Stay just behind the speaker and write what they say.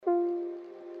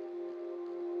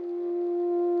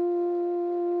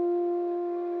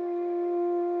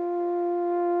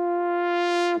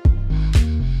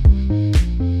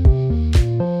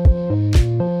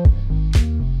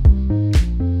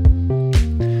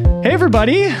Hey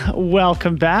everybody,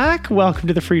 welcome back. Welcome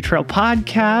to the Free Trail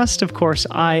Podcast. Of course,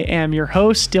 I am your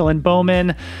host, Dylan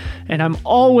Bowman, and I'm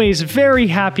always very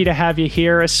happy to have you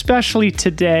here, especially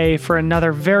today for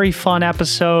another very fun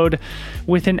episode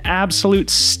with an absolute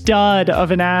stud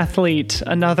of an athlete,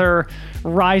 another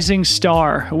rising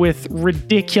star with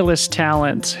ridiculous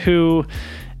talent who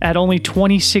at only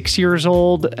 26 years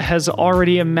old, has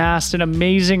already amassed an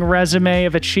amazing resume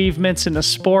of achievements in the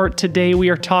sport. Today, we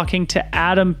are talking to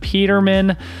Adam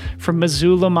Peterman from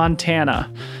Missoula,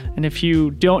 Montana. And if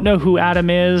you don't know who Adam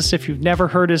is, if you've never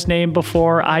heard his name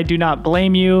before, I do not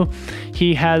blame you.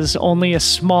 He has only a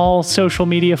small social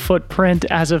media footprint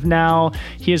as of now.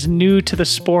 He is new to the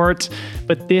sport,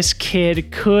 but this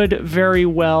kid could very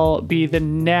well be the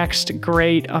next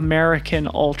great American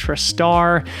ultra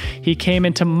star. He came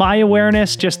into my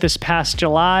awareness just this past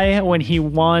July when he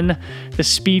won the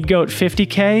Speed Goat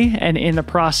 50K and in the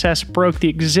process broke the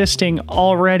existing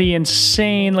already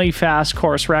insanely fast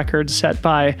course record set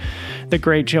by the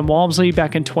great Jim Walmsley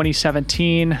back in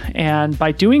 2017. And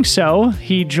by doing so,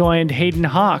 he joined Hayden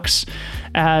Hawks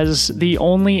as the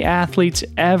only athletes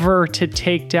ever to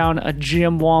take down a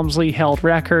Jim Walmsley held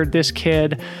record. This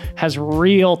kid has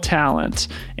real talent,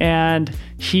 and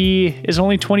he is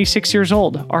only 26 years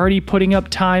old, already putting up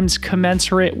times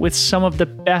commensurate with some of the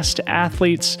best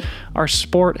athletes our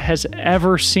sport has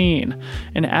ever seen.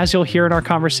 And as you'll hear in our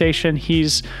conversation,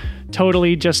 he's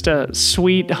totally just a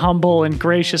sweet, humble, and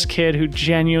gracious kid who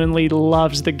genuinely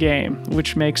loves the game,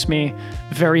 which makes me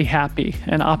very happy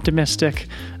and optimistic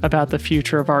about the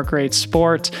future of our great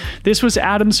sport. This was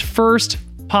Adam's first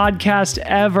podcast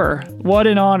ever. What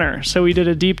an honor. So we did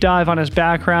a deep dive on his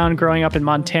background growing up in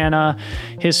Montana,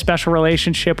 his special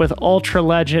relationship with ultra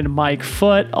legend Mike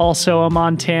Foote, also a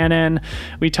Montanan.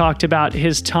 We talked about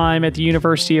his time at the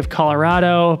University of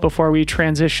Colorado before we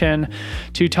transition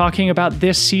to talking about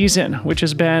this season, which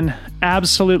has been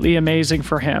absolutely amazing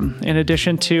for him. In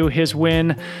addition to his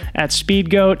win at Speed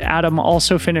Goat, Adam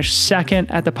also finished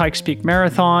second at the Pikes Peak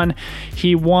Marathon.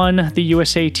 He won the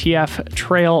USATF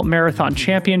Trail Marathon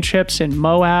Championships in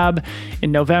Moab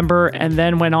in November, and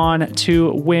then went on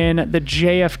to win the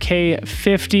JFK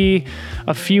 50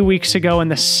 a few weeks ago in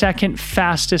the second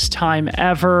fastest time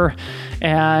ever.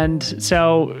 And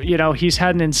so, you know, he's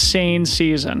had an insane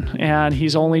season and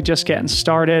he's only just getting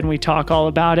started, and we talk all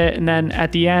about it. And then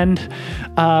at the end,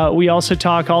 we also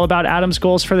talk all about Adam's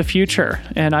goals for the future.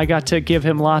 And I got to give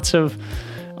him lots of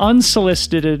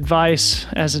unsolicited advice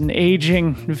as an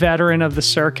aging veteran of the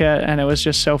circuit. And it was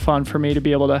just so fun for me to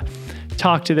be able to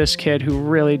talk to this kid who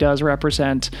really does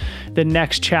represent the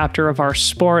next chapter of our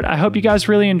sport. I hope you guys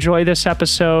really enjoy this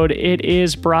episode. It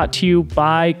is brought to you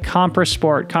by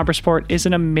Compressport. Compressport is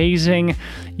an amazing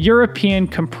European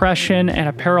compression and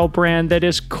apparel brand that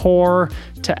is core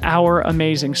to our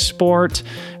amazing sport.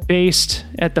 Based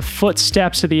at the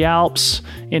footsteps of the Alps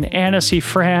in Annecy,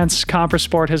 France,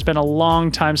 Compressport has been a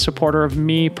longtime supporter of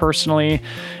me personally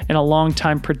and a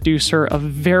longtime producer of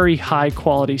very high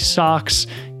quality socks,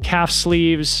 calf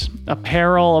sleeves,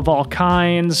 apparel of all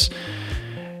kinds,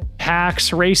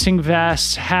 packs, racing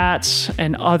vests, hats,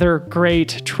 and other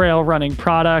great trail running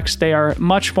products. They are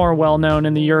much more well known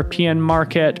in the European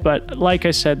market, but like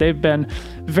I said, they've been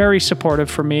very supportive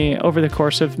for me over the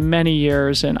course of many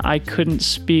years, and I couldn't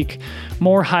speak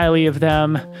more highly of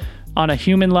them on a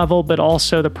human level, but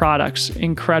also the products,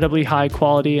 incredibly high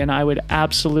quality, and I would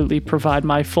absolutely provide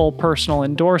my full personal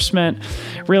endorsement.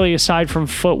 Really, aside from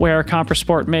footwear,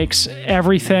 Compressport makes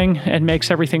everything and makes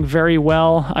everything very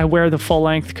well. I wear the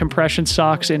full-length compression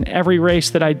socks in every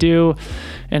race that I do,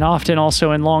 and often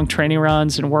also in long training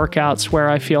runs and workouts where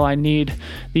I feel I need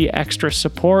the extra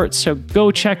support. So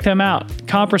go check them out,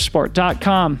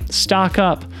 compressport.com. Stock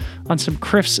up on some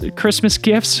Christmas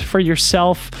gifts for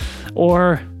yourself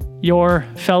or your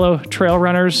fellow trail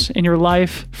runners in your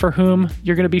life for whom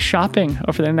you're going to be shopping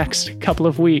over the next couple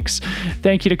of weeks.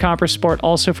 Thank you to Compressport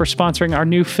also for sponsoring our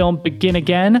new film, Begin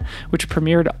Again, which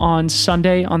premiered on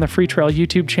Sunday on the Free Trail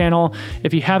YouTube channel.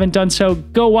 If you haven't done so,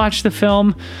 go watch the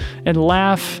film and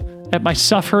laugh at my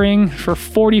suffering for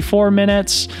 44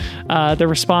 minutes. The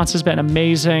response has been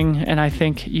amazing, and I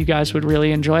think you guys would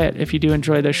really enjoy it. If you do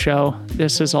enjoy this show,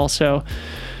 this is also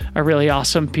a really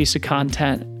awesome piece of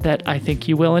content that I think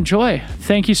you will enjoy.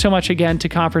 Thank you so much again to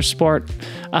Compressport.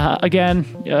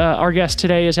 Our guest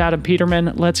today is Adam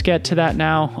Peterman. Let's get to that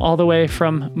now, all the way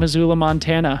from Missoula,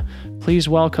 Montana. Please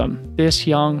welcome this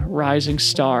young rising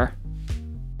star.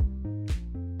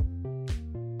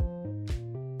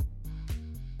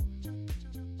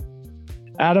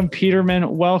 Adam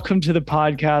Peterman, welcome to the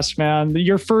podcast, man.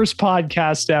 Your first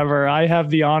podcast ever. I have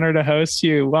the honor to host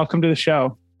you. Welcome to the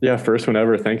show. Yeah, first one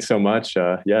ever. Thanks so much.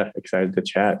 Yeah, excited to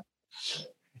chat.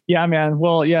 Yeah, man.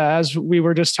 Well, yeah, as we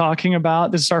were just talking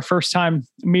about, this is our first time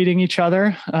meeting each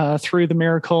other through the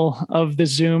miracle of the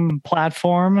Zoom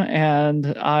platform.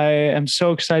 And I am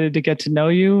so excited to get to know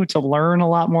you, to learn a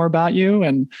lot more about you,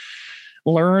 and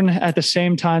learn at the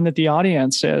same time that the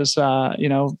audience is.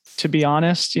 To be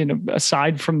honest,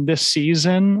 aside from this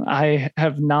season, I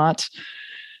have not,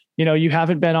 you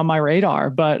haven't been on my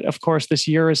radar, but of course, this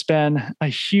year has been a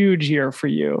huge year for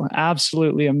you.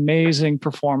 Absolutely amazing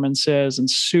performances and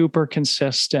super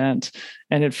consistent.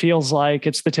 And it feels like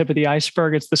it's the tip of the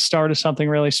iceberg. It's the start of something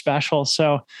really special.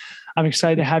 So I'm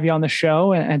excited to have you on the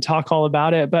show and talk all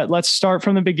about it. But let's start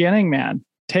from the beginning, man.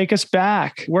 Take us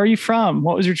back. Where are you from?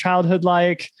 What was your childhood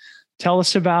like? Tell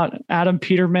us about Adam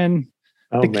Peterman,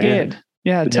 the kid.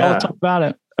 Yeah, tell us about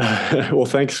it. Well,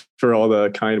 thanks for all the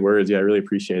kind words. Yeah, I really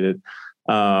appreciate it.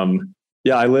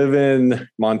 I live in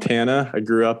Montana. I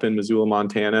grew up in Missoula,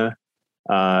 Montana,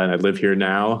 and I live here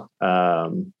now.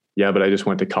 But I just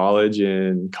went to college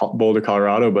in Boulder,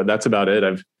 Colorado, but that's about it.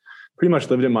 I've pretty much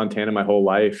lived in Montana my whole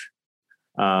life.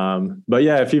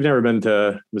 If you've never been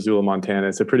to Missoula, Montana,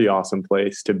 it's a pretty awesome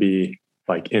place to be,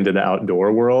 like, into the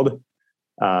outdoor world.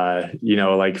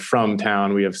 Like from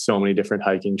town, we have so many different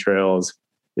hiking trails.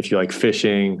 If you like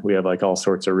fishing, we have like all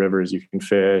sorts of rivers you can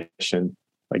fish, and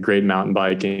like great mountain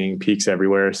biking, peaks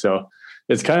everywhere. So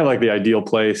it's kind of like the ideal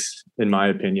place, in my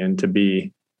opinion, to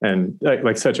be, and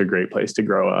like such a great place to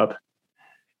grow up.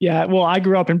 Yeah. Well, I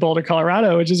grew up in Boulder,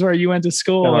 Colorado, which is where you went to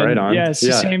school. Oh, right on. Yeah, it's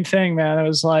the same thing, man. It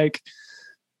was like,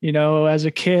 as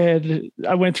a kid,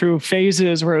 I went through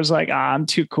phases where it was like, I'm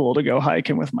too cool to go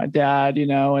hiking with my dad,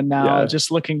 and now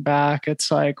just looking back, it's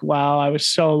like, wow, I was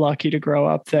so lucky to grow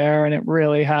up there. And it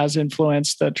really has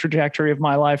influenced the trajectory of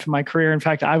my life and my career. In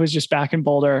fact, I was just back in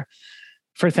Boulder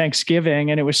for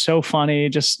Thanksgiving, and it was so funny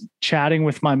just chatting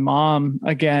with my mom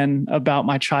again about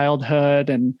my childhood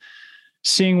and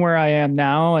seeing where I am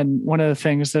now. And one of the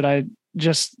things that I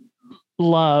just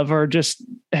love, or just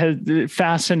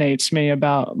fascinates me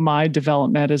about my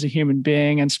development as a human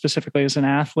being, and specifically as an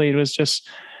athlete, was just,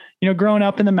 growing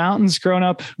up in the mountains, growing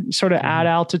up sort of at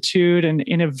altitude and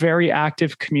in a very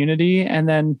active community. And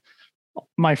then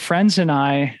my friends and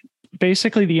I,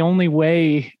 basically the only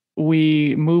way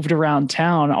we moved around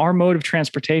town, our mode of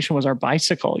transportation was our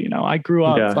bicycle. I grew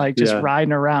up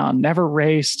riding around, never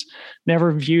raced,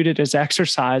 never viewed it as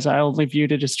exercise. I only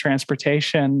viewed it as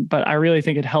transportation, but I really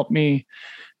think it helped me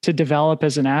to develop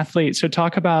as an athlete. So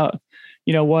talk about,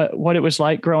 what it was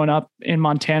like growing up in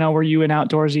Montana. Were you an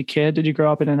outdoorsy kid? Did you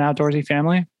grow up in an outdoorsy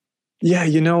family? Yeah.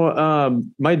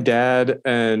 My dad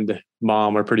and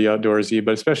mom are pretty outdoorsy,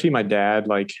 but especially my dad,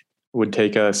 would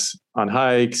take us on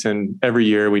hikes, and every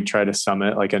year we'd try to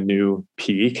summit like a new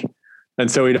peak. And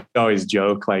so we'd always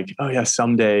joke like, oh yeah,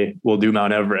 someday we'll do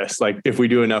Mount Everest, like if we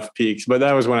do enough peaks. But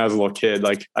that was when I was a little kid.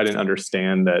 Like I didn't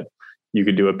understand that you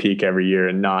could do a peak every year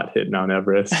and not hit Mount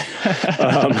Everest.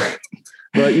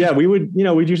 But yeah, we'd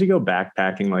usually go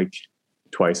backpacking like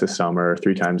twice a summer,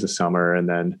 3 times a summer, and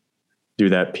then do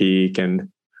that peak.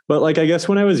 But I guess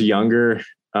when I was younger,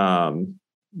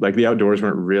 the outdoors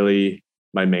weren't really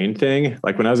my main thing.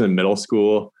 Like when I was in middle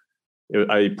school,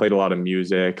 I played a lot of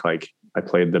music. Like I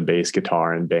played the bass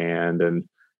guitar in band, and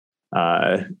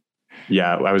I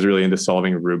was really into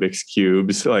solving Rubik's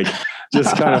cubes, like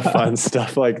just kind of fun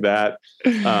stuff like that.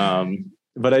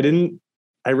 But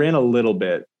I ran a little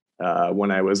bit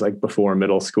when I was before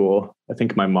middle school. I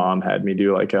think my mom had me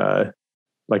do like a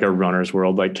Runner's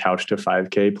World, like couch to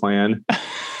 5K plan.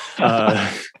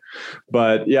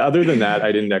 But yeah, other than that,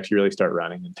 I didn't actually really start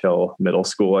running until middle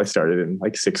school. I started in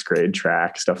 6th grade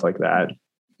track, stuff like that.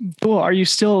 Cool. Are you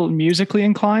still musically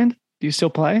inclined? Do you still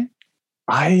play?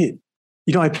 I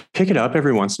pick it up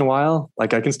every once in a while.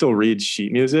 Like I can still read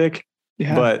sheet music,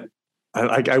 but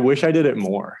I wish I did it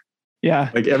more. Yeah.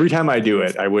 Like every time I do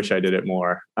it, I wish I did it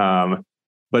more.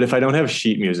 But if I don't have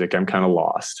sheet music, I'm kind of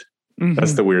lost. Mm-hmm.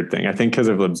 That's the weird thing. I think because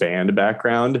of the band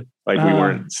background, we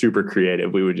weren't super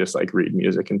creative. We would just read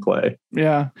music and play.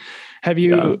 Yeah. Have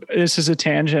you, this is a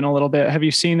tangent a little bit. Have you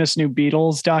seen this new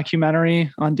Beatles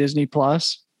documentary on Disney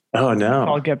Plus? Oh no.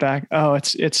 I'll get back. Oh,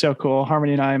 it's so cool.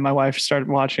 Harmony and my wife started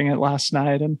watching it last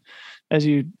night. And as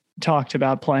you talked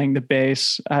about playing the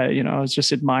bass, I was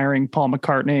just admiring Paul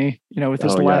McCartney, with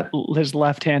his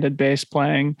left-handed bass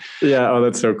playing. Yeah. Oh,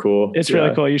 that's so cool. It's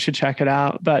really cool. You should check it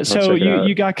out. But so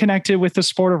you got connected with the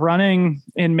sport of running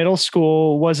in middle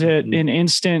school. Was it an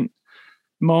instant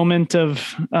moment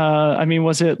of,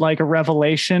 was it like a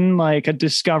revelation, like a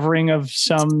discovering of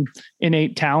some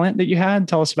innate talent that you had?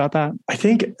 Tell us about that. I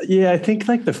think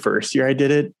the first year I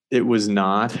did it, it was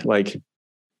not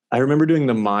I remember doing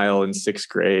the mile in 6th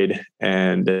grade,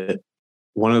 and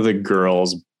one of the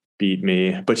girls beat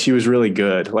me, but she was really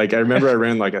good. Like I remember I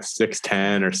ran like a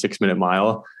 6:10 or 6-minute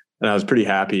mile, and I was pretty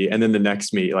happy. And then the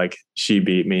next meet, like she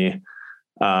beat me.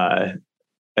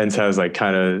 And so I was like,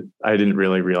 I didn't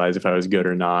really realize if I was good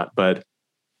or not, but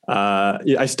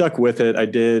yeah, I stuck with it. I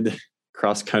did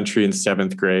cross country in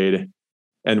 7th grade,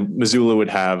 and Missoula would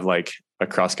have like a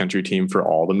cross country team for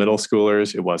all the middle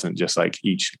schoolers. It wasn't just like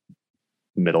each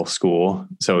middle school.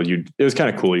 So it was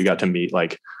kind of cool. You got to meet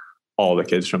like all the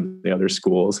kids from the other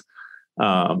schools.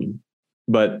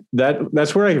 But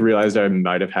that's where I realized I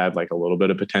might have had like a little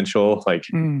bit of potential. Like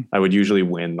I would usually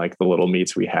win like the little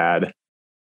meets we had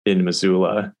in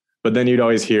Missoula, but then you'd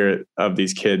always hear of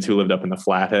these kids who lived up in the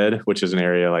Flathead, which is an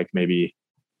area like maybe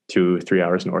 2-3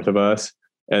 hours north of us.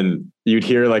 And you'd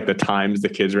hear like the times the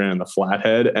kids ran in the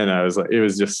Flathead. And I was like, it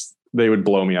was just, they would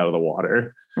blow me out of the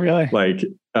water. Really? Like,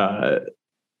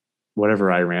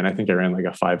 whatever I ran, I think I ran like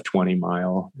a 5:20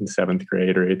 mile in 7th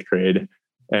grade or 8th grade.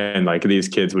 And like these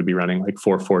kids would be running like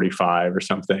 4:45 or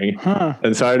something. Huh.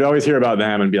 And so I'd always hear about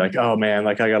them and be like, oh man,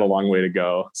 like I got a long way to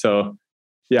go. So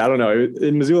yeah, I don't know.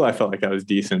 In Missoula, I felt like I was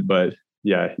decent, but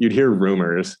yeah, you'd hear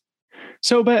rumors.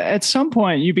 So, but at some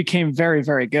point you became very,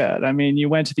 very good. I mean, you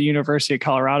went to the University of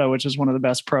Colorado, which is one of the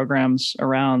best programs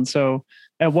around. So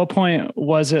at what point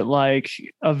was it like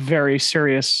a very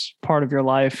serious part of your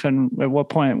life? And at what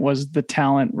point was the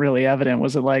talent really evident?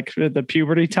 Was it like the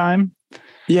puberty time?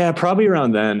 Yeah, probably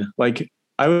around then. Like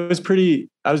I was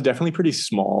definitely pretty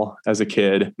small as a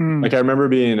kid. Like I remember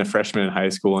being a freshman in high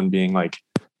school and being like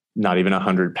not even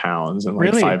 100 pounds and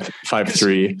like really?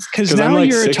 5'3". Because now like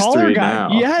you're a taller guy.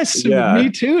 now. Yes, yeah. Me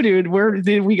too, dude.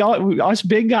 Us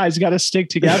big guys got to stick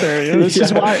together.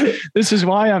 This is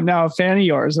why I'm now a fan of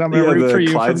yours, and I'm going to root for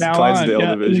you from now on.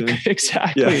 Yeah, division.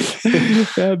 Exactly.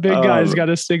 Yeah. Big guys got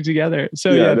to stick together.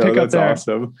 So pick up there.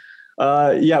 Awesome.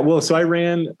 Well, so I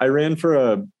ran for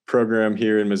a program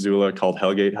here in Missoula called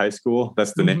Hellgate High School.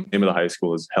 That's the name of the high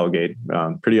school is Hellgate.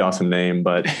 Pretty awesome name,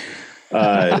 but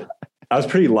I was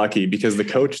pretty lucky because the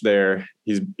coach there,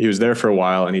 he was there for a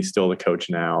while and he's still the coach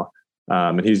now.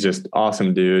 And he's just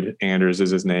awesome dude. Anders is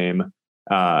his name.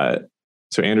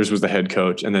 So Anders was the head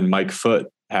coach, and then Mike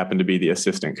Foote happened to be the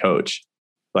assistant coach.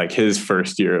 Like his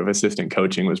first year of assistant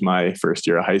coaching was my first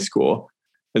year of high school.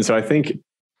 And so I think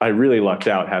I really lucked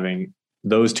out having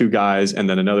those two guys and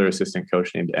then another assistant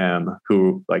coach named M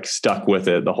who like stuck with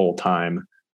it the whole time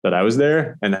that I was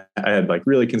there. And I had like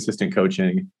really consistent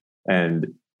coaching,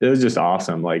 and it was just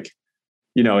awesome. Like,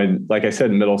 and like I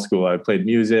said, in middle school, I played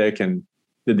music and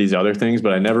did these other things,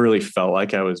 but I never really felt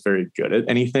like I was very good at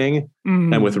anything.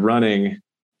 And with running,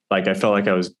 like I felt like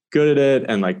I was good at it.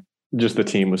 And like, just the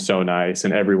team was so nice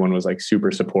and everyone was like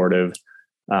super supportive.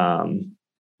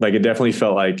 Like it definitely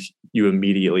felt like you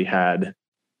immediately had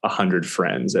 100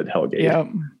 friends at Hellgate. Yeah.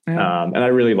 And I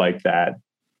really liked that.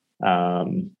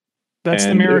 That's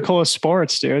the miracle of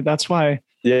sports, dude. That's why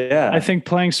I think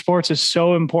playing sports is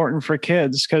so important for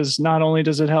kids, because not only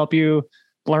does it help you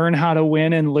learn how to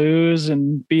win and lose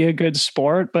and be a good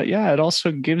sport, but it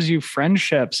also gives you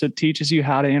friendships. It teaches you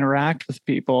how to interact with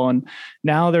people. And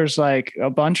now there's like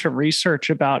a bunch of research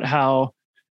about how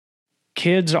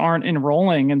kids aren't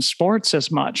enrolling in sports as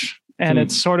much. And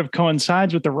it sort of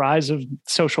coincides with the rise of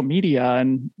social media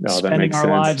and spending our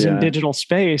lives in digital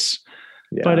space.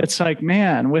 Yeah. But it's like,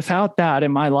 man, without that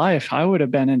in my life, I would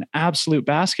have been an absolute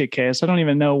basket case. I don't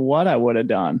even know what I would have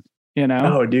done,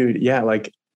 Oh, dude. Yeah.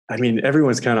 Like, I mean,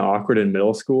 everyone's kind of awkward in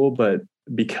middle school, but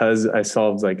because I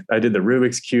solved, like, I did the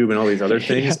Rubik's Cube and all these other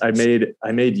things, I made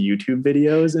YouTube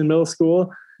videos in middle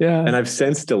school. Yeah. And I've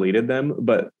since deleted them,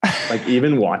 but like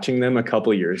even watching them a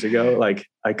couple of years ago, like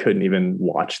I couldn't even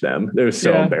watch them. They were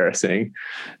so embarrassing.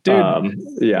 Dude.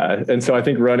 And so I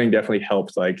think running definitely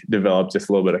helped like develop just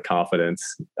a little bit of confidence,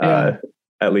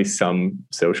 at least some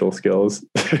social skills.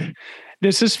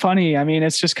 This is funny. I mean,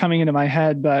 it's just coming into my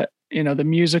head, but the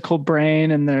musical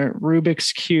brain and the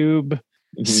Rubik's Cube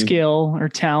skill or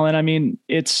talent. I mean,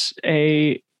 it's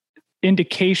a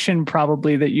indication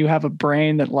probably that you have a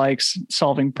brain that likes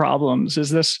solving problems.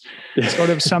 Is this sort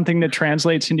of something that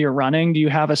translates into your running? Do you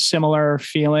have a similar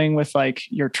feeling with like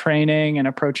your training and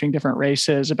approaching different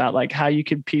races about like how you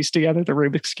could piece together the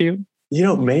Rubik's Cube?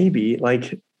 Maybe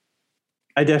like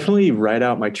I definitely write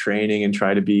out my training and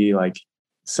try to be like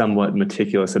somewhat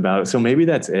meticulous about it. So maybe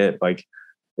that's it. Like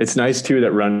it's nice too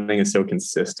that running is so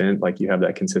consistent. Like you have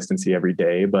that consistency every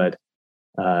day, but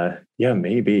Yeah,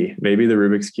 maybe the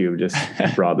Rubik's Cube just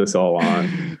brought this all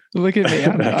on. Look at me.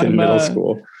 Back in middle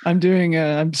school. I'm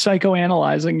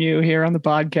psychoanalyzing you here on the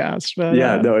podcast. But,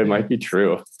 no, it might be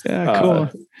true. Yeah, cool.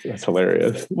 That's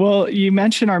hilarious. Well, you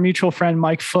mentioned our mutual friend,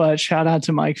 Mike Foote. Shout out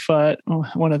to Mike Foote,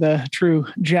 one of the true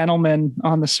gentlemen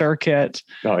on the circuit.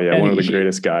 Oh yeah. One of the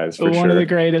greatest guys for sure. One of the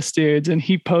greatest dudes. And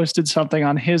he posted something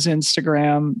on his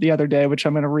Instagram the other day, which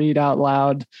I'm going to read out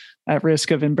loud at risk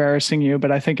of embarrassing you,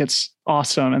 but I think it's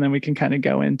awesome. And then we can kind of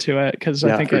go into it because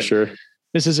I think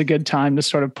this is a good time to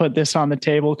sort of put this on the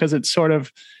table because it sort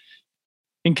of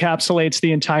encapsulates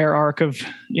the entire arc of,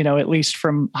 at least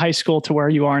from high school to where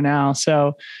you are now.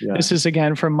 So This is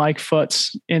again from Mike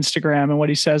Foote's Instagram. And what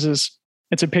he says is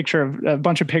it's a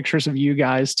bunch of pictures of you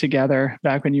guys together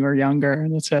back when you were younger.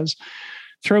 And it says,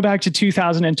 throwback to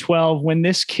 2012, when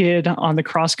this kid on the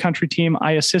cross country team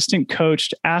I assistant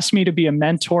coached asked me to be a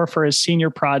mentor for his senior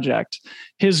project.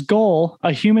 His goal,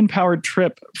 a human-powered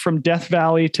trip from Death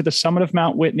Valley to the summit of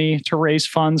Mount Whitney to raise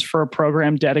funds for a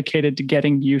program dedicated to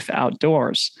getting youth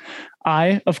outdoors.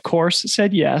 I, of course,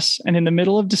 said yes. And in the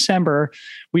middle of December,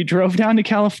 we drove down to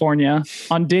California.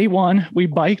 On day one, we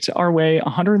biked our way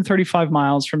 135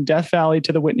 miles from Death Valley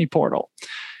to the Whitney Portal.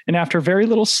 And after very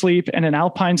little sleep and an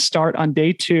alpine start on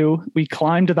day 2, we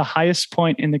climbed to the highest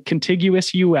point in the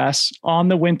contiguous US on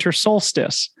the winter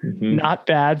solstice. Mm-hmm. Not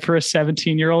bad for a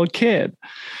 17-year-old kid.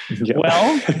 Yep.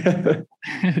 Well,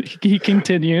 he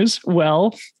continues,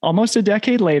 almost a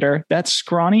decade later, that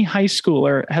scrawny high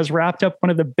schooler has wrapped up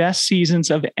one of the best seasons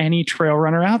of any trail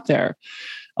runner out there.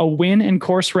 A win and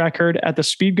course record at the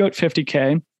Speed Goat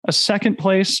 50K, a second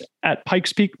place at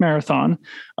Pikes Peak Marathon,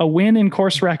 a win in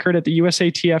course record at the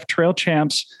USATF Trail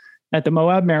Champs at the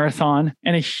Moab Marathon,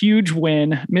 and a huge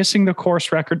win, missing the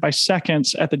course record by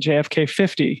seconds at the JFK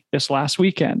 50 this last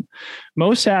weekend.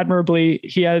 Most admirably,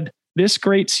 he had this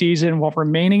great season while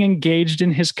remaining engaged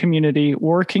in his community,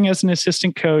 working as an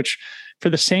assistant coach for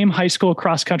the same high school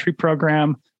cross-country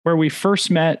program where we first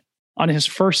met on his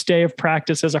first day of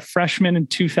practice as a freshman in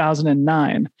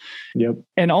 2009. Yep.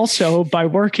 And also by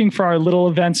working for our little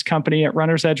events company at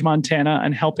Runner's Edge, Montana,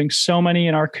 and helping so many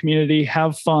in our community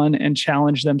have fun and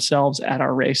challenge themselves at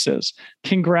our races.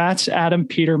 Congrats, Adam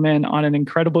Peterman, on an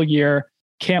incredible year.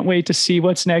 Can't wait to see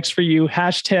what's next for you.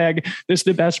 Hashtag, this is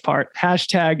the best part.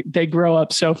 Hashtag, they grow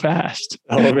up so fast.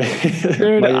 Oh, man.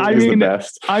 Dude, I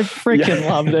freaking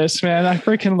love this, man. I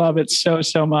freaking love it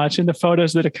so much. And the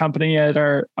photos that accompany it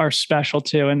are special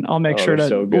too. And I'll make sure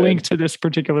to link to this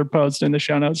particular post in the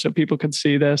show notes so people can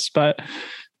see this. But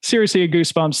seriously, a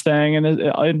goosebumps thing.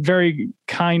 And very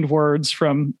kind words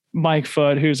from Mike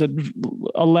Foote, who's a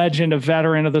legend, a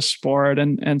veteran of the sport,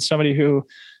 and somebody who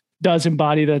does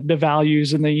embody the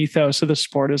values and the ethos of the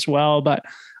sport as well. But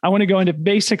I want to go into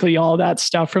basically all that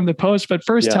stuff from the post. But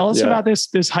first, tell us about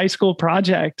this high school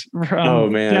project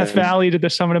from Death Valley to the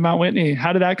summit of Mount Whitney.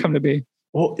 How did that come to be?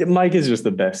 Well, Mike is just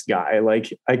the best guy.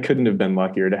 Like, I couldn't have been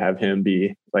luckier to have him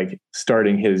be like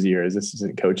starting his year as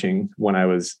assistant coaching when I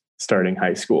was starting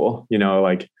high school.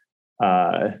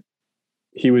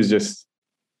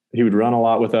 He would run a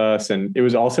lot with us. And it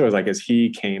was also as he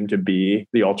came to be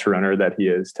the ultra runner that he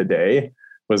is today,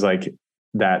 was like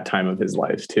that time of his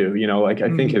life too.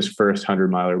 I think his first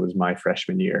 100 miler was my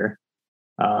freshman year.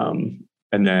 And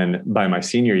then by my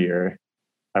senior year,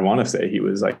 I want to say he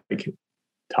was like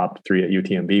top 3 at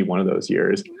UTMB one of those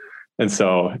years. And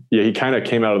so, he kind of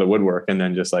came out of the woodwork and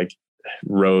then just like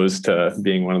rose to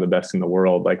being one of the best in the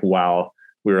world, like while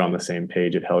we were on the same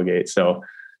page at Hellgate. So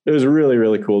it was really,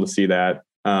 really cool to see that.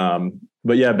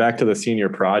 But back to the senior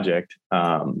project.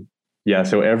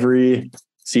 So every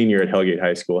senior at Hellgate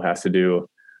High School has to do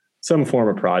some form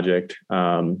of project,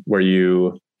 where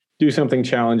you do something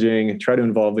challenging, try to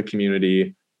involve the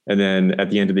community. And then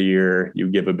at the end of the year, you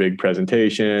give a big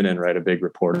presentation and write a big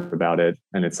report about it.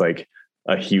 And it's like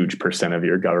a huge % of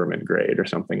your government grade or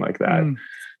something like that.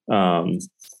 I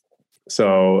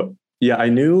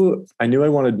knew I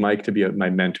wanted Mike to be my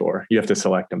mentor. You have to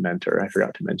select a mentor. I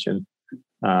forgot to mention.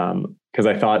 Because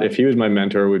I thought if he was my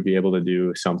mentor, we'd be able to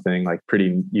do something like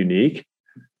pretty unique.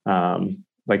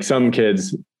 Like some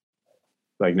kids,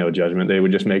 like no judgment, they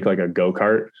would just make like a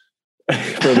go-kart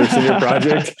for their senior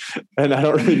project. And I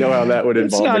don't really know how that would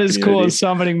involve. It's not as cool as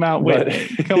summiting Mount Whitney.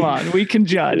 Come on, we can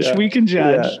judge. We can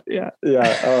judge. But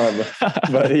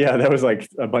that was like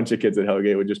a bunch of kids at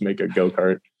Hellgate would just make a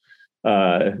go-kart.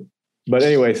 But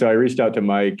anyway, so I reached out to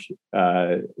Mike.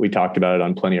 We talked about it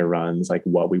on Plenty of Runs, like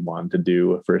what we wanted to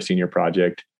do for a senior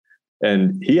project.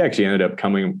 And he actually ended up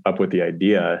coming up with the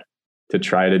idea to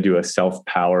try to do a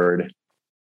self-powered,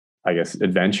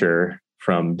 adventure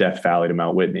from Death Valley to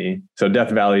Mount Whitney. So Death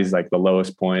Valley is like the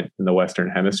lowest point in the Western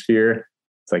Hemisphere.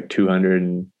 It's like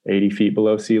 280 feet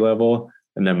below sea level.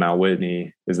 And then Mount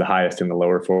Whitney is the highest in the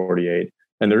lower 48.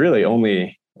 And they're really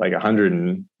only like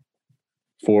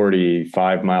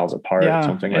 145 miles apart,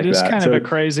 something like that. It is kind of a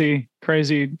crazy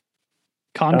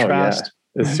contrast. Oh,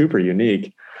 yeah. It's super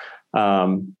unique.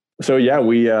 So yeah,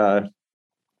 we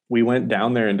went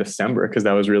down there in December because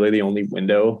that was really the only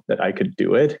window that I could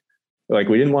do it. Like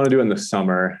we didn't want to do it in the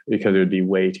summer because it would be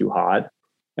way too hot.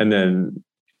 And then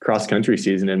cross country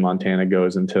season in Montana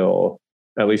goes until,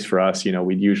 at least for us,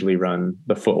 we'd usually run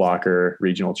the Foot Locker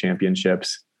regional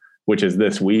championships, which is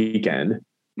this weekend,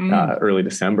 early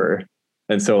December.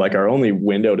 And so like our only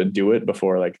window to do it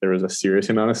before like there was a serious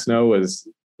amount of snow was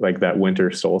like that winter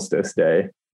solstice day.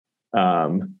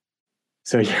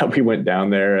 So yeah, we went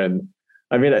down there, and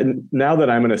I mean, now that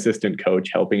I'm an assistant coach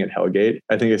helping at Hellgate,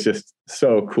 I think it's just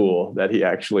so cool that he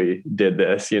actually did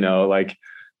this, like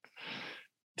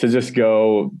to just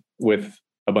go with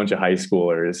a bunch of high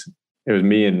schoolers. It was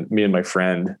me and my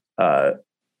friend.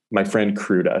 My friend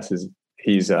crewed us.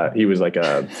 He was like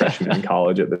a freshman in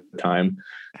college at the time.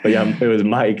 But yeah, it was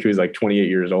Mike, who's like 28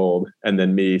 years old, and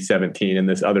then me, 17, and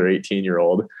this other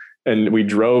 18-year-old. And we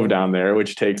drove down there,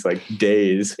 which takes like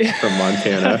days from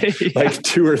Montana, like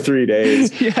 2 or 3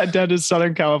 days. Yeah, down to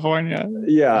Southern California.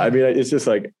 Yeah, I mean, it's just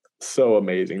like so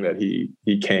amazing that he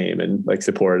came and like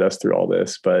supported us through all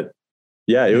this. But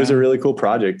yeah, it was a really cool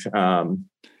project.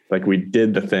 Like we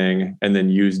did the thing and then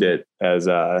used it as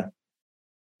to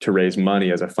raise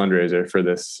money as a fundraiser for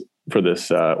this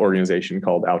organization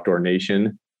called Outdoor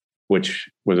Nation, which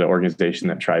was an organization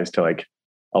that tries to like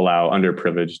allow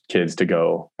underprivileged kids to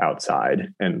go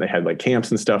outside, and they had like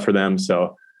camps and stuff for them.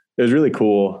 So it was really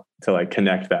cool to like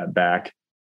connect that back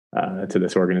to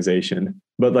this organization.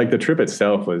 But like the trip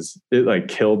itself it like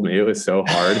killed me. It was so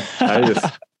hard.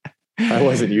 I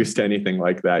wasn't used to anything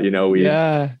like that.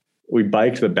 We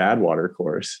biked the Badwater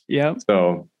course. Yeah.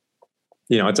 So,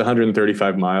 it's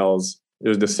 135 miles. It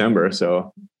was December,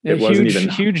 so it wasn't even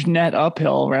huge net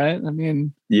uphill, right? I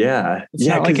mean, it's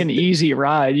not like an easy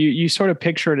ride. You sort of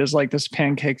picture it as like this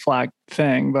pancake flat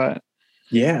thing, but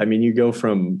yeah, I mean, you go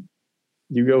from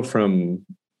below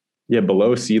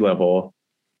sea level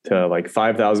to like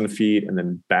 5,000 feet, and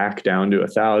then back down to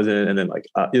 1,000, and then like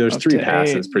there's 3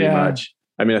 passes pretty much.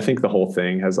 I mean, I think the whole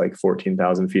thing has like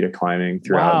 14,000 feet of climbing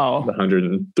throughout the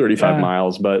 135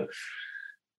 miles. But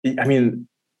I mean,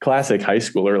 classic high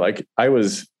schooler. Like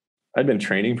I'd been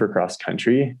training for cross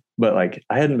country, but like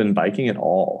I hadn't been biking at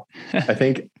all. I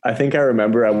think I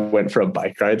remember I went for a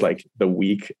bike ride like the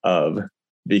week of,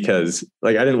 because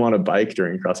like I didn't want to bike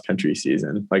during cross country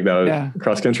season. Like that was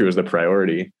cross country was the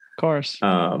priority. Of course.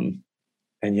 And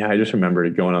yeah, I just remember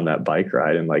going on that bike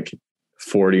ride, and like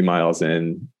 40 miles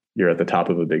in, you're at the top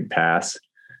of a big pass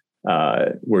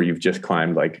where you've just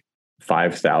climbed like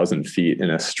 5,000 feet in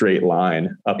a straight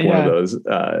line up one of those,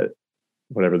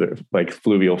 whatever they're like,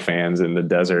 fluvial fans in the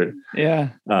desert. Yeah.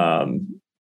 I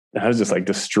was just like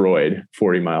destroyed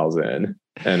 40 miles in.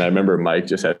 And I remember Mike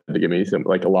just had to give me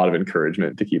a lot of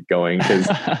encouragement to keep going, because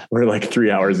we're like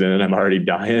 3 hours in and I'm already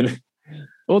dying.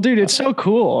 Well, dude, it's so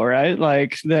cool, right?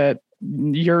 Like that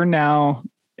you're now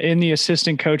in the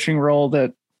assistant coaching role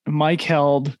that Mike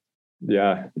held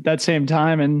at that same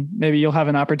time, and maybe you'll have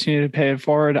an opportunity to pay it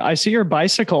forward. I see your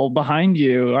bicycle behind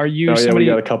you. Are you we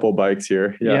got a couple bikes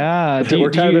here. Yeah.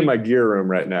 We're kind of in my gear room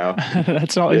right now.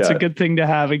 That's all. It's a good thing to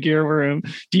have a gear room.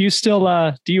 Do you still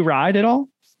do you ride at all?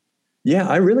 Yeah,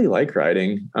 I really like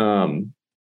riding.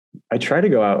 I try to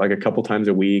go out like a couple times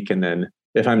a week, and then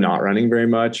if I'm not running very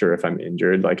much or if I'm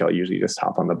injured, like I'll usually just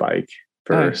hop on the bike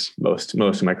for most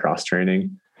of my cross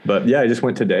training. But yeah, I just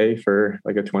went today for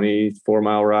like a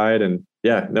 24-mile ride, and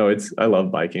I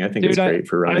love biking. I think it's great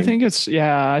for running. I think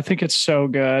it's so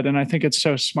good. And I think it's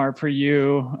so smart for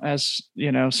you as,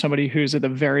 somebody who's at the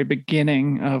very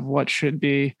beginning of what should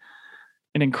be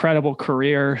an incredible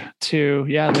career to,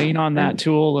 lean on that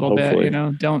tool a little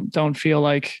bit, don't feel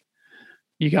like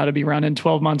you got to be running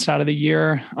 12 months out of the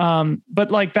year. But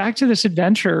like back to this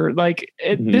adventure, like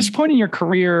at this point in your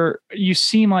career, you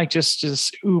seem like just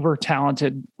this uber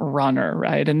talented runner,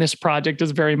 right? And this project is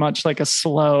very much like a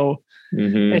slow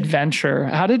adventure.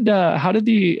 How did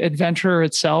the adventure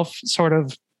itself sort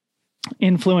of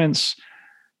influence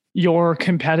your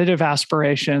competitive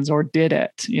aspirations, or did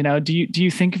it? Do you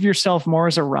think of yourself more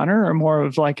as a runner or more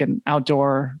of like an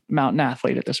outdoor mountain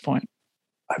athlete at this point?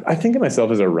 I think of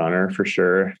myself as a runner for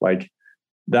sure. Like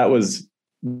that was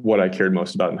what I cared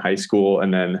most about in high school.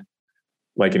 And then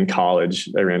like in college,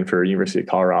 I ran for University of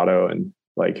Colorado, and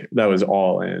like that was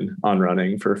all in on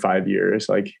running for 5 years.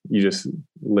 Like you just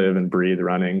live and breathe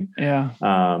running. Yeah.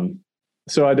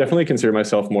 So I definitely consider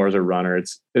myself more as a runner.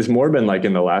 It's more been like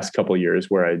in the last couple of years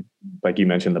where I, like you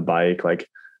mentioned, the bike, like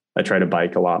I try to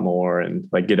bike a lot more and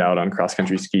like get out on cross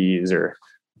country skis or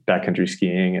backcountry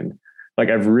skiing. And like,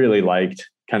 I've really liked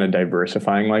kind of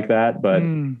diversifying like that, but,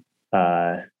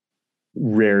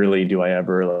 rarely do I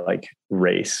ever like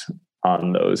race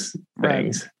on those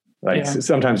things. Right. Like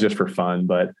sometimes just for fun,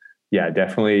 but yeah,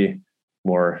 definitely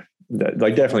more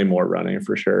running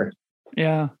for sure.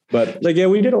 Yeah. But like, yeah,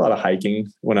 we did a lot of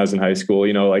hiking when I was in high school.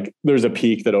 You know, like there's a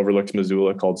peak that overlooks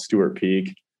Missoula called Stewart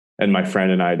Peak. And my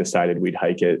friend and I decided we'd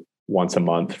hike it once a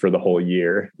month for the whole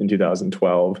year in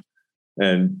 2012.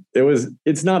 And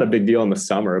it's not a big deal in the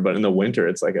summer, but in the winter,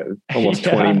 it's like a almost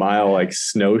 20-mile like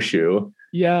snowshoe.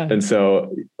 Yeah. And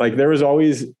so like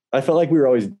I felt like we were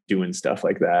always doing stuff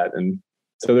like that. And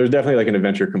so there's definitely like an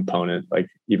adventure component, like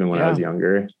even when I was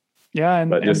younger. Yeah.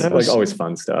 But just like always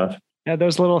fun stuff. Yeah,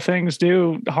 those little things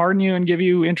do harden you and give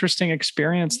you interesting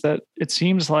experience that it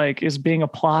seems like is being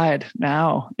applied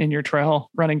now in your trail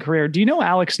running career. Do you know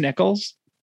Alex Nichols?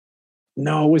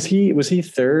 No, was he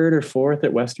third or fourth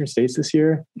at Western States this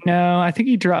year? No, I think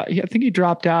he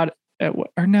dropped out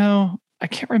or no, I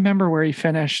can't remember where he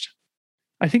finished.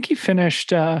 I think he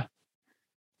finished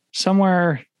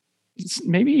somewhere,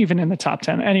 maybe even in the top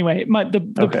 10. Anyway, the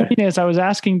point is, I was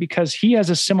asking because he has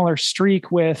a similar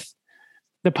streak with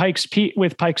the Pikes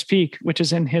Peak, which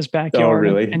is in his backyard. Oh,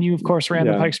 really? And you, of course, ran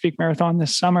the Pikes Peak Marathon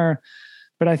this summer.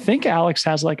 But I think Alex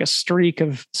has like a streak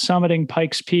of summiting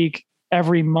Pikes Peak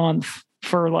every month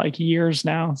for like years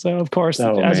now. So, of course,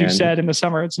 you said, in the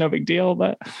summer, it's no big deal.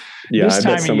 But this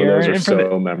time of year, of those are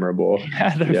so memorable.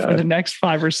 For the next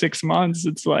 5 or 6 months,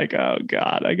 it's like, oh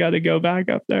God, I got to go back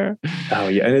up there. Oh,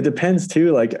 yeah. And it depends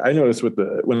too. Like I noticed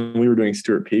when we were doing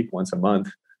Stewart Peak once a month,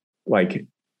 like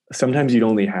sometimes you'd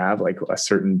only have like a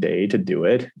certain day to do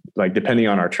it, like depending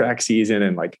on our track season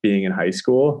and like being in high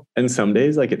school. And some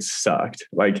days like it sucked.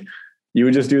 Like you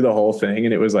would just do the whole thing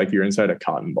and it was like you're inside a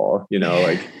cotton ball, you know,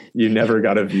 like you never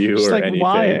got a view or like, anything.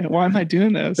 Why am I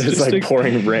doing this? It's just like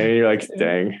pouring rain. You're like,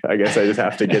 dang, I guess I just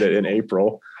have to get it in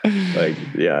April. Like,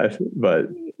 yeah, but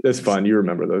it's fun. You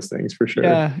remember those things for sure.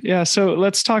 Yeah. Yeah. So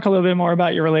let's talk a little bit more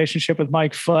about your relationship with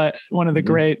Mike Foote, one of the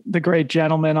great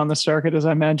gentlemen on the circuit, as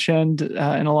I mentioned,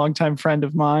 and a longtime friend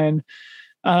of mine.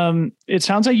 It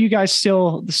sounds like you guys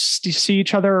still see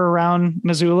each other around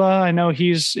Missoula. I know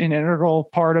he's an integral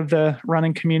part of the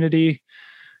running community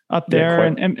up there.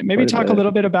 And maybe talk a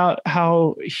little bit about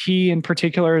how he in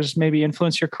particular has maybe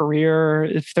influenced your career,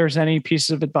 if there's any pieces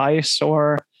of advice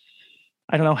or,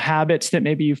 I don't know, habits that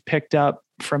maybe you've picked up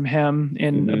from him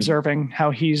in observing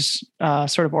how he's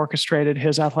sort of orchestrated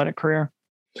his athletic career.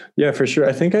 Yeah, for sure.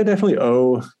 I think I definitely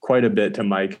owe quite a bit to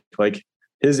Mike. Like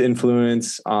his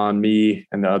influence on me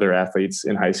and the other athletes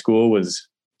in high school was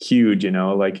huge, you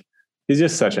know, like he's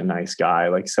just such a nice guy,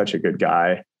 like such a good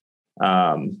guy.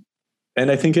 And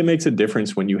I think it makes a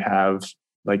difference when you have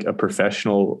like a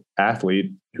professional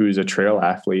athlete who's a trail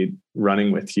athlete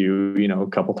running with you, you know, a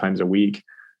couple times a week.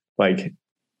 Like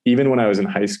even when I was in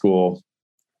high school,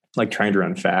 like trying to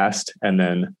run fast, and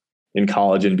then in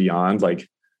college and beyond, like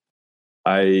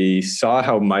I saw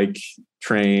how Mike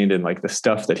trained and like the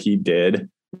stuff that he did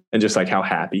and just like how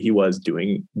happy he was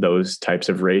doing those types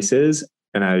of races.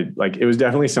 And it was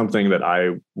definitely something that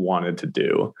I wanted to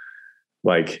do.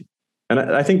 Like, and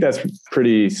I think that's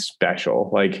pretty special.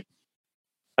 Like,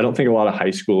 I don't think a lot of high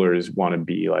schoolers want to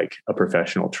be like a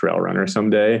professional trail runner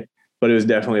someday, but it was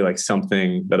definitely like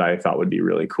something that I thought would be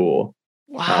really cool.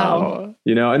 Wow.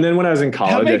 You know, and then when I was in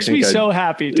college, that makes me so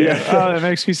happy, dude. Yeah. Oh, that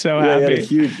makes me so happy. Had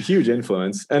a huge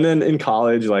influence. And then in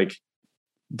college, like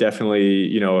definitely,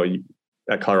 you know,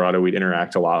 at Colorado, we'd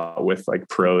interact a lot with like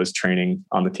pros training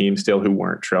on the team still who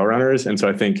weren't trail runners. And so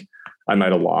I think I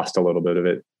might've lost a little bit of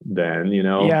it then, you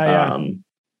know,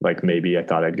 like maybe I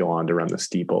thought I'd go on to run the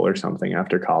steeple or something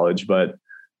after college, but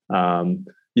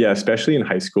especially in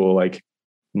high school, like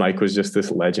Mike was just this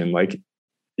legend. Like,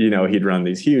 you know, he'd run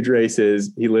these huge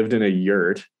races. He lived in a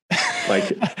yurt, like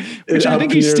which I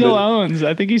think he still owns.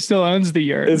 I think he still owns the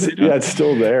yurt. Yeah, it's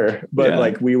still there. But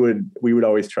like we would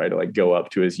always try to like go up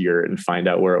to his yurt and find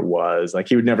out where it was. Like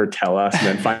he would never tell us. And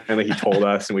then finally he told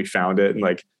us and we found it. And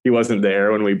like he wasn't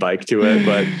there when we biked to it.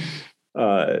 But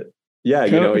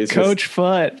you know, he's Coach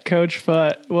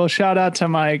Foote. Well, shout out to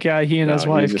Mike. Yeah, he and his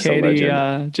wife Katie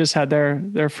just had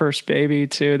their first baby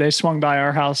too. They swung by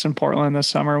our house in Portland this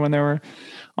summer when they were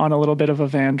on a little bit of a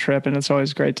van trip, and it's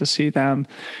always great to see them.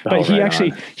 But Oh, he right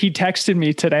actually, on. he texted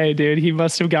me today, dude. He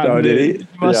must have gotten Oh, did he?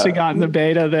 have Yeah. gotten the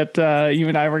beta that you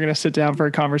and I were going to sit down for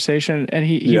a conversation. And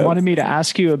he Yeah. wanted me to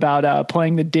ask you about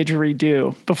playing the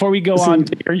didgeridoo. Before we go on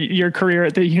to your career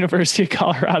at the University of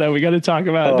Colorado, we got to talk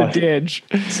about the didge.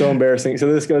 So embarrassing.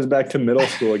 So this goes back to middle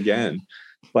school again.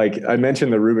 Like I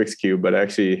mentioned the Rubik's Cube, but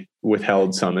actually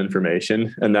withheld some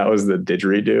information, and that was the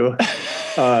didgeridoo.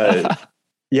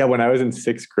 Yeah, when I was in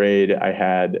sixth grade,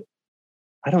 I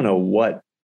don't know what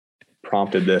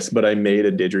prompted this, but I made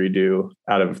a didgeridoo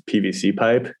out of PVC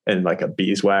pipe and like a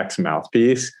beeswax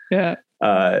mouthpiece. Yeah.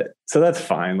 So that's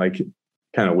fine, like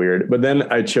kind of weird. But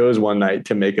then I chose one night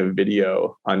to make a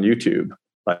video on YouTube,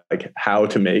 like how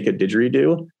to make a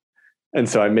didgeridoo. And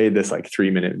so I made this like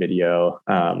 3-minute video.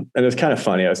 And it was kind of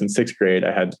funny. I was in sixth grade.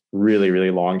 I had really,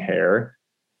 really long hair.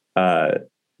 So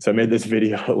I made this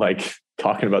video like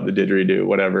talking about the didgeridoo,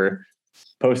 whatever,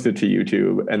 posted to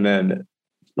YouTube. And then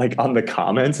like on the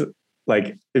comments,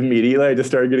 like immediately I just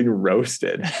started getting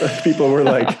roasted. People were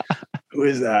like, who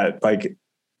is that? Like,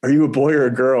 are you a boy or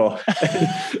a girl?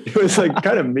 It was like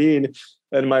kind of mean.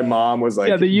 And my mom was like,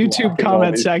 yeah, the YouTube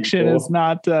comment section people. is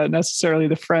not necessarily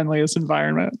the friendliest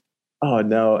environment. Oh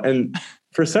no. And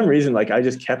for some reason, like I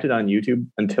just kept it on YouTube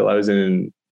until I was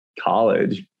in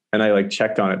college, and I like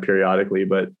checked on it periodically,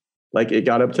 but like it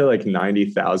got up to like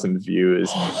 90,000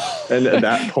 views. And at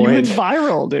that point, you went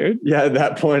viral, dude. Yeah. At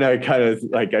that point, I kind of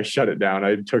like, I shut it down.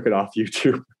 I took it off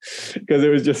YouTube because it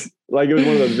was just like, it was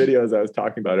one of those videos I was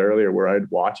talking about earlier where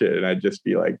I'd watch it and I'd just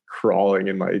be like crawling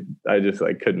in I just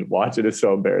like couldn't watch it. It's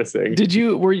so embarrassing. Did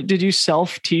you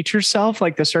self-teach yourself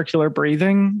like the circular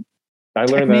breathing? I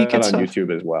learned that on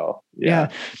YouTube as well. Yeah.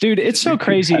 Dude, it's so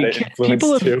crazy.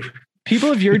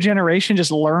 People of your generation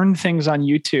just learn things on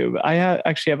YouTube. I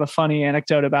actually have a funny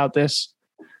anecdote about this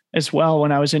as well.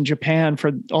 When I was in Japan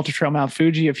for Ultra Trail Mount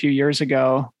Fuji a few years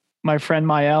ago, my friend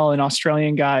Mael, an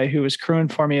Australian guy who was crewing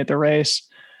for me at the race,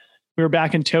 we were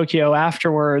back in Tokyo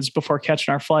afterwards before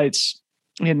catching our flights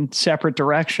in separate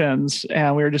directions.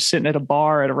 And we were just sitting at a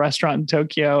bar at a restaurant in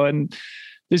Tokyo, and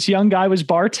this young guy was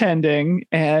bartending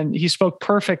and he spoke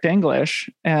perfect English,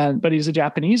 but he's a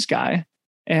Japanese guy.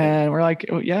 And we're like,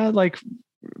 yeah, like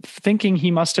thinking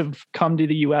he must have come to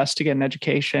the US to get an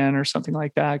education or something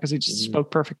like that, because he just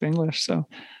spoke perfect English. So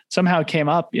somehow it came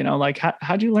up, like,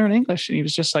 how'd you learn English? And he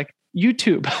was just like,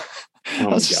 YouTube. I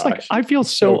was just like, I feel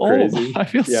so old. I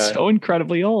feel so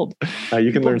incredibly old.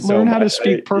 You can learn how to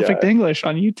speak perfect English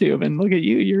on YouTube, and look at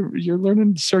you. You're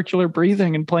learning circular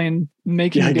breathing and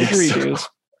making didgeridoos. So.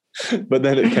 But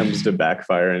then it comes to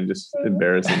backfire and just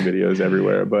embarrassing videos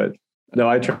everywhere. But no,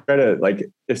 I try to, like,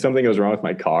 if something goes wrong with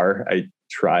my car, I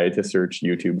try to search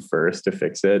YouTube first to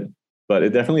fix it. But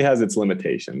it definitely has its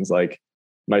limitations. Like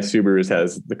my Subaru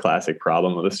has the classic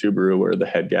problem of the Subaru where the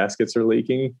head gaskets are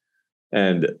leaking.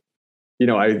 And,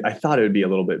 I thought it would be a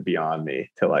little bit beyond me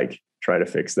to like try to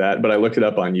fix that. But I looked it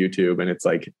up on YouTube and it's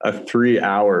like a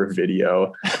 3-hour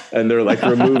video and they're like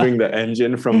removing the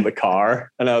engine from the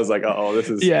car. And I was like, oh, this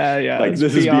is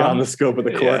this is beyond the scope of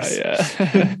the course.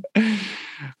 Yeah.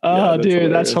 Oh, dude,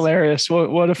 hilarious. That's hilarious.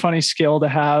 What a funny skill to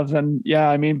have. And yeah,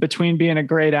 I mean, between being a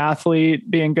great athlete,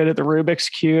 being good at the Rubik's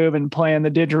Cube, and playing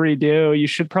the didgeridoo, you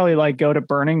should probably like go to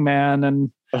Burning Man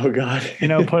and, oh God,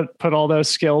 put all those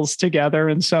skills together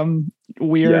in some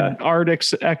weird art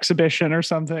exhibition or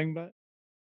something. But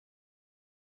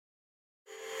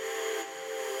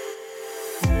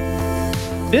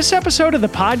this episode of the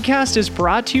podcast is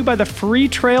brought to you by the Free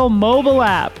Trail mobile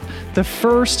app, the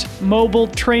first mobile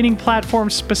training platform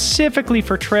specifically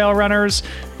for trail runners.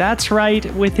 That's right.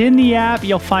 Within the app,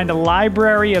 you'll find a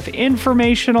library of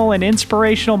informational and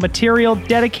inspirational material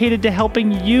dedicated to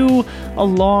helping you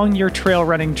along your trail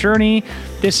running journey.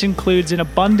 This includes an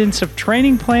abundance of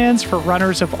training plans for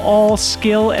runners of all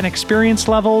skill and experience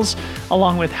levels,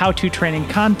 along with how-to training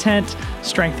content,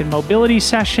 strength and mobility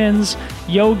sessions,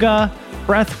 yoga,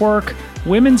 breath work,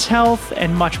 women's health,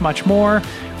 and much, much more.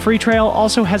 Free Trail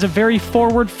also has a very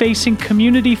forward-facing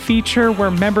community feature where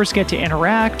members get to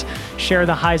interact, share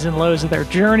the highs and lows of their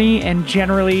journey, and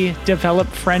generally develop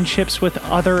friendships with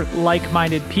other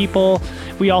like-minded people.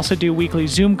 We also do weekly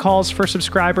Zoom calls for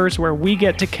subscribers where we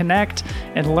get to connect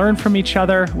and learn from each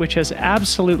other, which has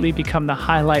absolutely become the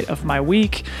highlight of my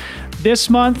week.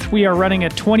 This month, we are running a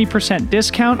 20%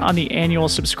 discount on the annual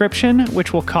subscription,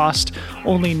 which will cost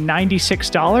only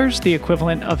 $96, the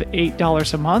equivalent of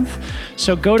 $8 a month.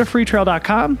 So go to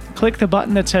freetrail.com, click the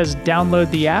button that says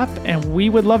download the app, and we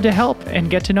would love to help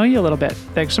and get to know you a little bit.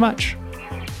 Thanks so much.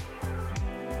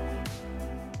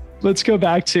 Let's go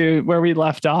back to where we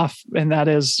left off, and that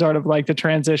is sort of like the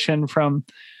transition from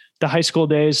the high school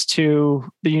days to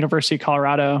the University of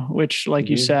Colorado, which, like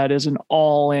you said, is an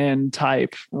all-in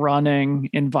type running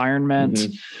environment,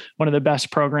 one of the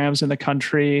best programs in the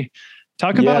country.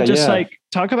 Talk about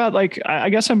I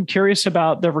guess I'm curious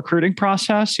about the recruiting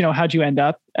process. How'd you end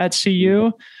up at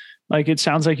CU? Like, it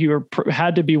sounds like you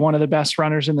had to be one of the best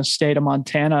runners in the state of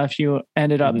Montana if you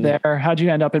ended up there. How'd you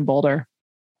end up in Boulder?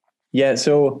 Yeah.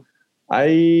 So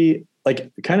I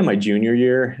kind of my junior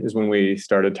year is when we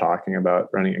started talking about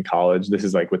running in college. This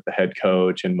is like with the head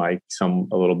coach and Mike, a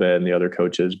little bit, and the other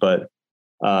coaches. But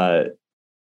I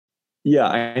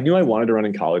knew I wanted to run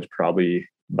in college probably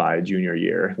by junior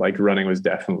year. Like, running was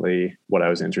definitely what I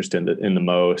was interested in the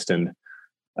most. And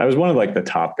I was one of like the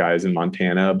top guys in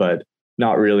Montana, but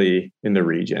not really in the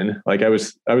region. Like, I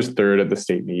was third at the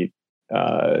state meet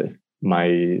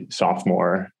my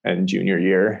sophomore and junior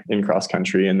year in cross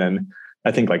country. And then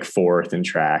I think like fourth in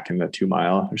track in the 2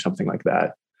 mile or something like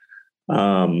that.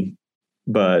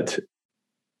 But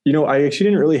I actually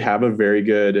didn't really have a very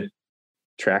good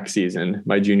track season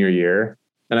my junior year.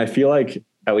 And I feel like,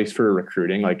 at least for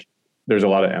recruiting, like, there's a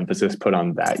lot of emphasis put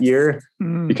on that year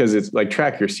because it's like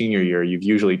track your senior year, you've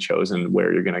usually chosen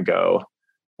where you're going to go.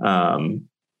 I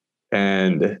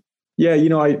ended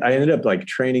up like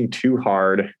training too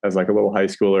hard as like a little high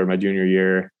schooler my junior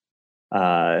year.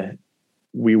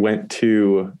 We went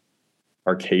to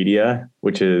Arcadia,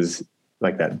 which is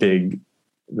like that's a big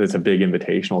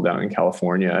invitational down in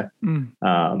California. And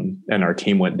our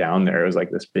team went down there. It was like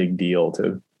this big deal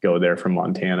to go there from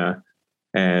Montana.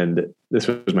 And this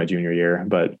was my junior year,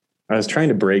 but I was trying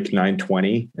to break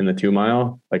 9:20 in the 2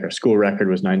 mile. Like, our school record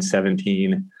was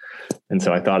 9:17. And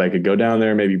so I thought I could go down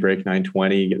there, maybe break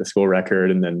 9:20, get the school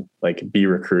record, and then like be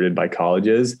recruited by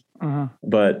colleges.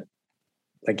 But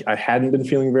like, I hadn't been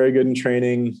feeling very good in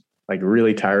training, like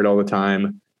really tired all the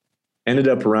time. Ended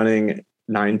up running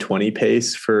 9:20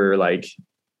 pace for like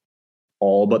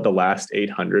all but the last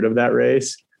 800 of that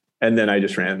race. And then I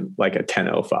just ran like a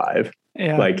 10:05.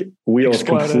 Yeah. Like, wheels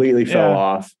completely fell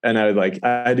off, and I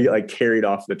had to get like carried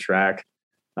off the track.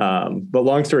 But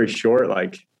long story short,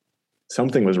 like,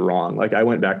 something was wrong. Like, I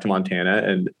went back to Montana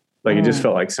and like, it just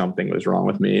felt like something was wrong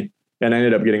with me. And I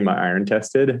ended up getting my iron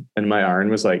tested, and my iron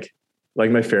was like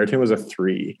my ferritin was a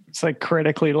 3. It's like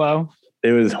critically low.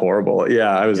 It was horrible.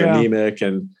 Yeah. I was anemic.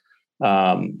 And,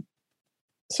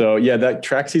 that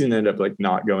track season ended up like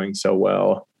not going so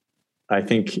well. I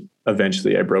think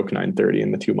eventually I broke 9:30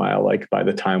 in the 2 mile, like by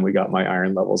the time we got my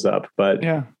iron levels up. But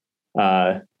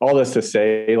all this to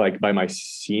say, like, by my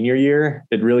senior year,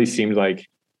 it really seemed like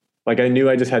I knew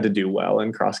I just had to do well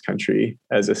in cross country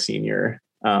as a senior,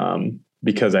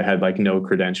 because I had like no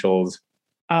credentials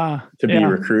to be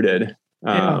recruited.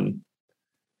 I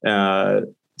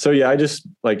just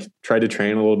like tried to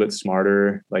train a little bit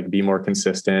smarter, like be more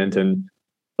consistent. And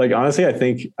like, honestly, I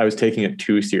think I was taking it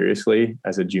too seriously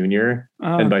as a junior.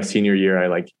 And by senior year, I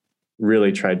like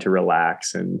really tried to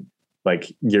relax and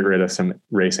like get rid of some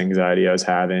race anxiety I was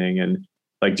having, and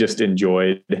like just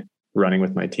enjoyed running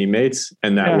with my teammates.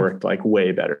 And that worked like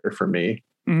way better for me.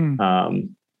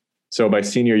 So by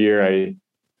senior year,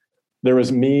 there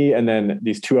was me and then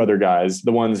these 2 other guys,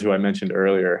 the ones who I mentioned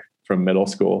earlier from middle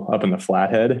school up in the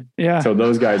Flathead. Yeah. So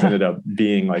those guys ended up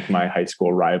being like my high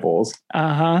school rivals.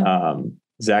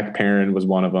 Zach Perrin was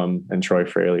one of them, and Troy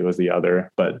Fraley was the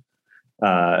other. But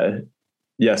so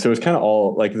it was kind of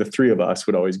all like the 3 of us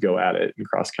would always go at it in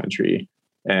cross country.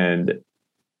 And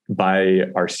by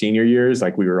our senior years,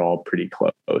 like, we were all pretty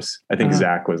close. I think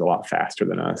Zach was a lot faster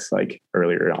than us, like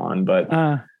earlier on. But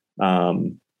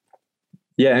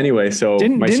anyway, so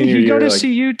didn't he go to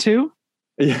CU too?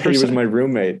 Yeah, he was my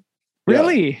roommate.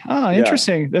 Really? Yeah. Oh,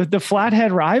 interesting. The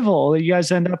Flathead rival. You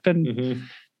guys end up in.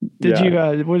 Did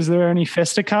you? Was there any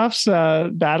fisticuffs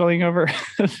battling over?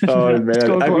 Oh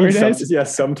man! I mean,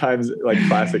 sometimes like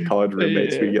classic college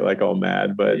roommates, we get like all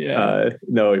mad, but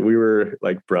no, we were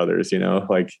like brothers,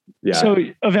 like So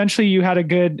eventually, you had a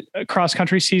good cross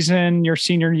country season your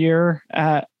senior year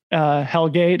at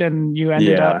Hellgate, and you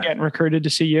ended up getting recruited to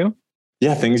CU.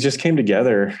 Yeah, things just came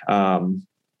together.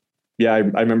 I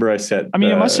remember it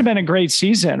must have been a great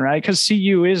season, right? Because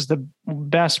CU is the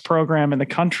best program in the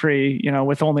country,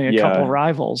 with only a couple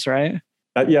rivals, right?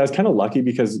 I was kind of lucky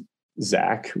because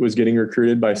Zach was getting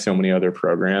recruited by so many other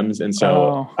programs. And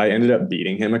so I ended up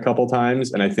beating him a couple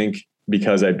times. And I think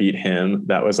because I beat him,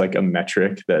 that was like a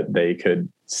metric that they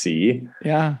could see.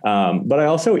 Yeah. But I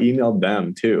also emailed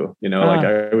them too, like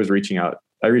I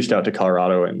reached out to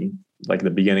Colorado in like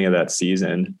the beginning of that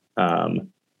season.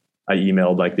 I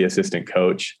emailed like the assistant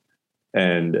coach,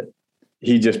 and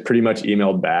he just pretty much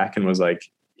emailed back and was like,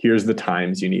 here's the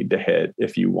times you need to hit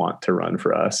if you want to run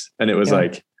for us. And it was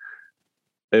like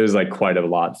it was like quite a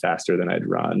lot faster than I'd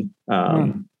run.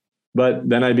 But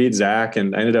then I beat Zach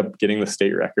and I ended up getting the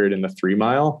state record in the 3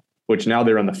 mile, which now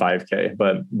they run the 5K,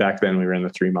 but back then we were in the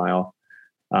 3 mile.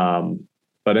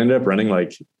 But I ended up running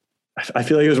like, I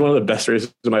feel like it was one of the best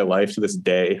races of my life to this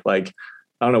day. Like,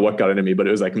 I don't know what got into me, but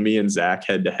it was like me and Zach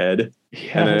head to head.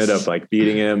 And I ended up like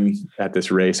beating him at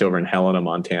this race over in Helena,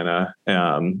 Montana,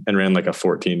 and ran like a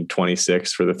 14:26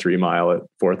 for the 3 mile at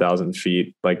 4,000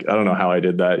 feet. Like, I don't know how I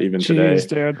did that even today. Jeez,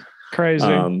 dude. Crazy.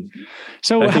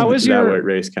 So how was that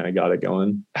race kind of got it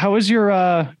going? How was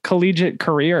your collegiate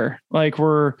career? Like,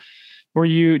 do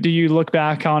you look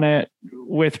back on it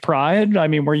with pride? I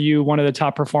mean, were you one of the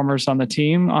top performers on the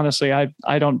team? Honestly,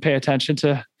 I don't pay attention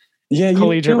to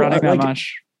collegiate running that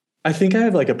much. I think I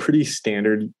have like a pretty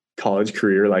standard college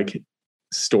career, like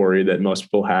story that most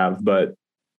people have, but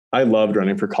I loved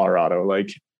running for Colorado. Like,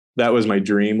 that was my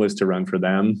dream, was to run for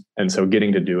them. And so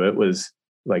getting to do it was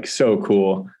like so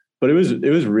cool, but it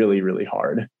was really, really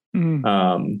hard.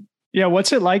 Yeah.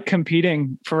 What's it like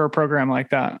competing for a program like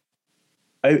that?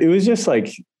 It was just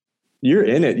like, you're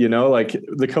in it, like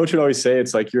the coach would always say,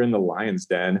 it's like you're in the lion's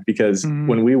den, because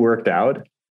when we worked out,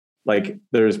 like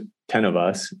there's 10 of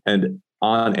us, and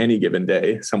on any given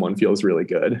day, someone feels really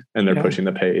good and they're pushing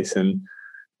the pace. And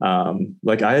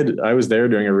like I was there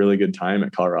during a really good time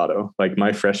at Colorado. Like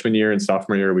my freshman year and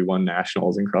sophomore year, we won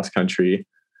nationals in cross country.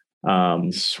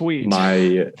 Sweet.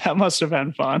 That must have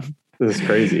been fun. This is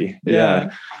crazy.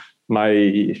 Yeah.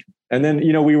 And then,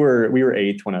 we were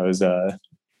 8th when I was,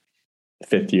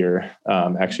 5th year,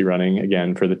 actually running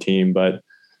again for the team, but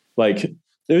like,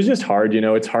 it was just hard,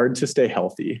 it's hard to stay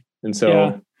healthy. And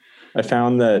so I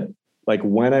found that like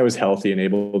when I was healthy and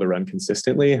able to run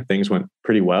consistently, things went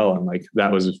pretty well. And like,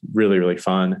 that was really, really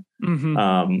fun.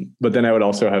 But then I would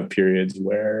also have periods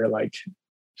where like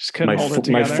just couldn't hold it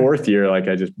together. My 4th year, like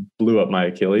I just blew up my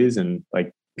Achilles and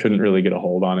like couldn't really get a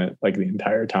hold on it like the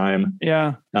entire time.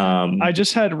 Yeah. I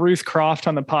just had Ruth Croft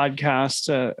on the podcast,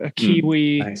 a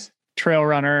Kiwi trail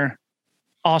runner,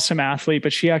 awesome athlete,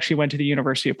 but she actually went to the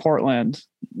University of Portland.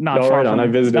 Not far from. I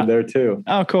visited there too.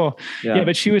 Oh, cool. Yeah.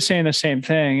 But she was saying the same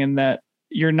thing, and that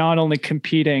you're not only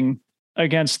competing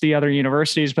against the other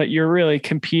universities, but you're really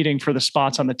competing for the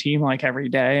spots on the team like every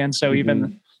day. And so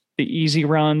even the easy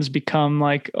runs become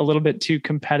like a little bit too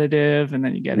competitive, and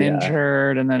then you get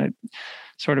injured, and then it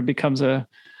sort of becomes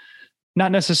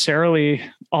not necessarily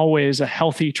always a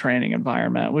healthy training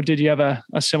environment. Did you have a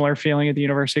similar feeling at the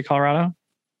University of Colorado?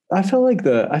 I felt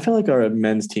like our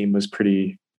men's team was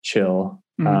pretty chill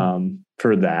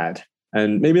for that.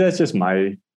 And maybe that's just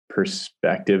my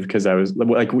perspective, because I was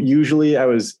like, usually I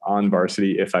was on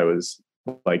varsity if I was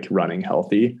like running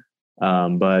healthy.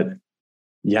 But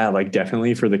yeah, like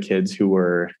definitely for the kids who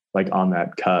were like on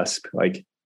that cusp, like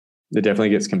it definitely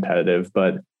gets competitive.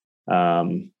 But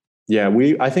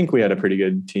I think we had a pretty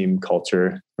good team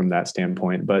culture from that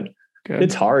standpoint, but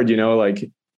it's hard, like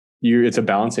it's a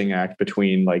balancing act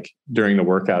between like during the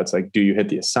workouts, like, do you hit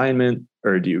the assignment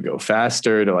or do you go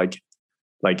faster to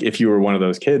like if you were one of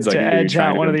those kids, like to edge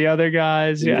out one of the other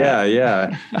guys.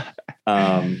 Yeah.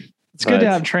 It's good to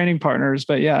have training partners,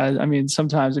 but I mean,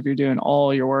 sometimes if you're doing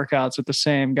all your workouts with the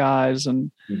same guys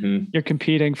and you're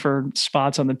competing for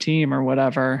spots on the team or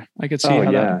whatever, I could see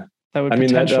how that would. I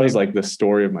mean, that was like the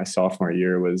story of my sophomore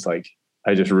year, was like,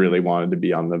 I just really wanted to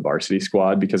be on the varsity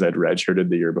squad because I'd redshirted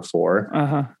the year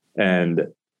before. And,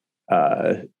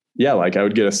 like I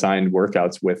would get assigned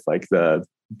workouts with like the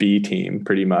B team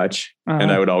pretty much. And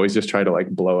I would always just try to like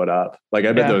blow it up. Like,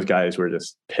 I bet those guys were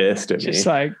just pissed at me. Just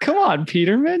like, come on,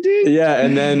 Peterman, dude. Yeah.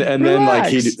 And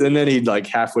then he'd like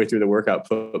halfway through the workout,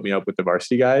 put me up with the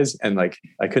varsity guys. And like,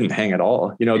 I couldn't hang at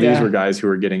all. These were guys who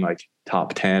were getting like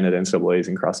top 10 at NCAAs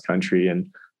in cross country and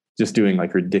just doing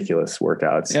like ridiculous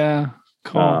workouts. Yeah.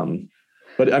 Cool.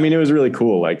 But I mean, it was really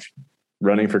cool. Like,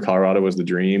 running for Colorado was the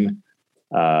dream.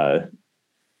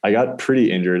 I got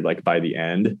pretty injured like by the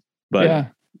end, but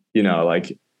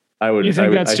like I would. You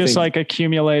think that's just like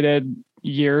accumulated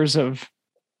years of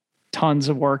tons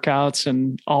of workouts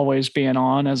and always being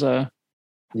on as a.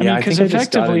 I think I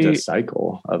just got into a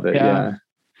cycle of it. Yeah.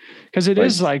 Because it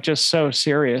is like just so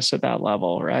serious at that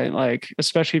level, right? Like,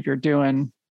 especially if you're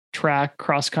doing track,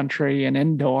 cross country, and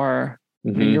indoor, I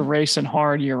mean, you're racing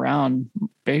hard year round,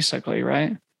 basically,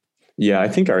 right? Yeah, I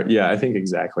think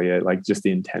exactly it. Like, just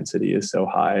the intensity is so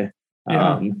high.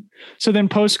 So then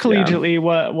post collegiately,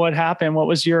 what happened? What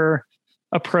was your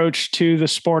approach to the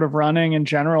sport of running in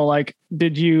general? Like,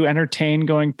 did you entertain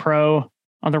going pro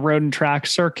on the road and track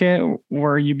circuit?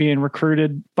 Were you being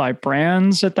recruited by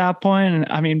brands at that point? And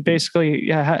I mean, basically,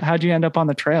 yeah, how'd you end up on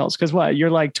the trails? Because what,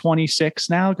 you're like 26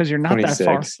 now? Because you're not that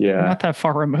far. Yeah. You're not that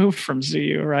far removed from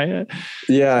CU, right?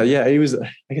 Yeah. It was,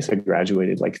 I guess I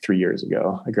graduated like 3 years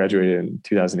ago. I graduated in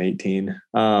 2018.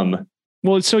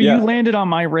 Well, so you landed on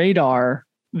my radar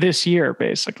this year,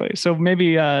 basically. So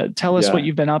maybe tell us what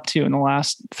you've been up to in the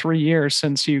last 3 years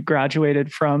since you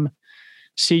graduated from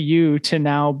CU to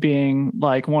now being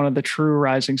like one of the true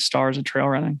rising stars of trail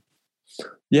running.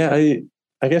 Yeah,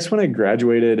 I guess when I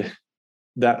graduated,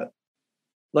 that,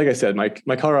 like I said, my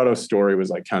Colorado story was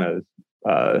like kind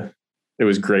of it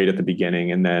was great at the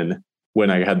beginning, and then when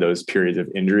I had those periods of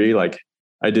injury, like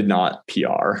I did not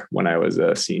PR when I was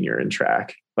a senior in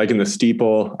track. Like in the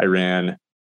steeple, I ran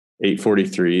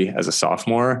 8:43 as a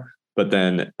sophomore, but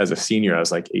then as a senior, I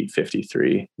was like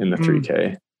 8:53 in the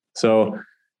 3K. So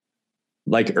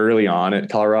like early on at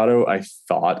Colorado, I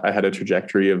thought I had a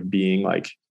trajectory of being like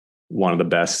one of the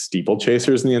best steeple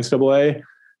chasers in the NCAA.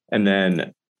 And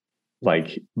then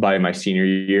like by my senior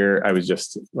year, I was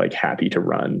just like happy to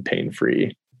run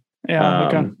pain-free. Yeah.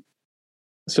 Okay.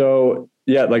 So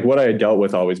yeah, like what I had dealt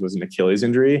with always was an Achilles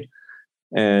injury.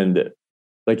 And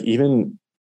like, even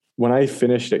when I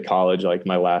finished at college, like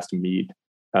my last meet,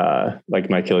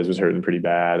 like my Achilles was hurting pretty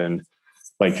bad. And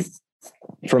like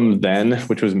from then,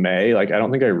 which was May, like I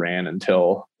don't think I ran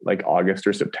until like August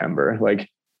or September. Like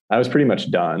I was pretty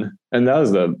much done. And that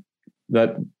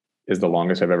is the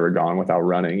longest I've ever gone without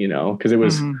running, you know, because it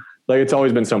was like, it's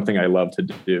always been something I love to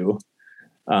do.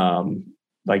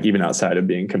 Like even outside of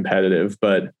being competitive,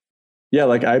 but yeah,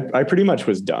 like I pretty much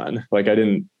was done. Like I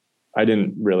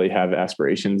didn't really have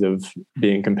aspirations of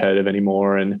being competitive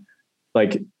anymore. And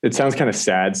like, it sounds kind of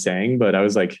sad saying, but I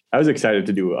was excited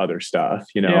to do other stuff,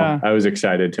 you know. Yeah. I was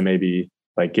excited to maybe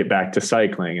like get back to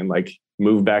cycling and like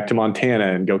move back to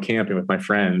Montana and go camping with my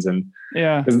friends. And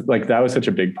yeah, like that was such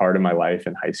a big part of my life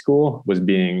in high school, was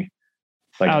being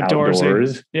like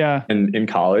outdoors. Yeah. And in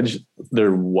college,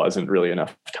 there wasn't really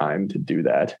enough time to do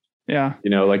that. Yeah. You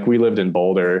know, like we lived in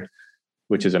Boulder,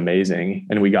 which is amazing,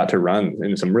 and we got to run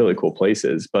in some really cool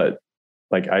places, but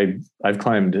like I've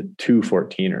climbed 2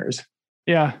 14ers.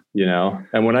 Yeah. You know,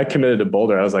 and when I committed to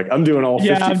Boulder, I was like, I'm doing all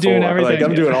 54. I'm doing everything. Like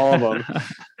I'm doing all of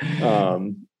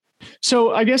them.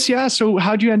 So I guess, yeah. So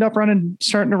how'd you end up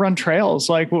starting to run trails?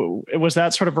 Like, was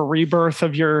that sort of a rebirth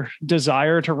of your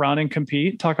desire to run and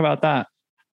compete? Talk about that.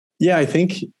 Yeah, I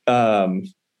think, I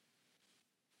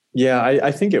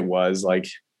think it was like,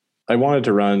 I wanted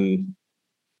to run,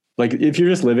 like if you're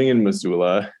just living in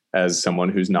Missoula as someone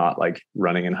who's not like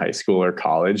running in high school or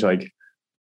college, like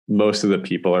most of the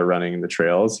people are running the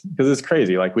trails because it's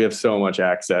crazy. Like we have so much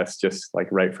access just like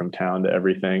right from town to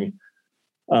everything.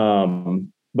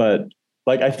 But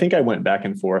like, I think I went back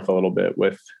and forth a little bit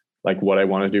with like what I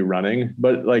want to do running,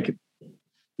 but like,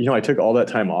 you know, I took all that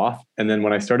time off. And then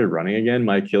when I started running again,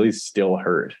 my Achilles still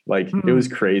hurt. Like it was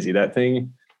crazy. That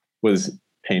thing was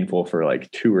painful for like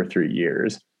 2 or 3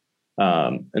 years.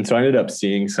 And so I ended up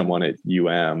seeing someone at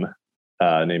UM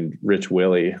named Rich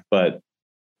Willie, but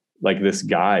like this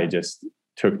guy just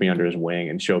took me under his wing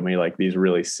and showed me like these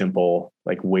really simple,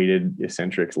 like weighted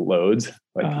eccentric loads,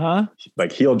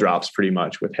 like heel drops pretty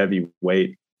much with heavy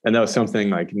weight. And that was something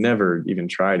like never even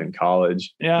tried in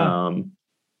college. Yeah.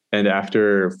 And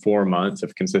after 4 months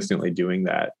of consistently doing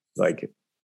that, like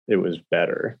it was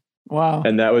better. Wow.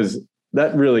 And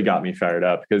that really got me fired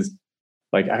up because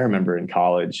like, I remember in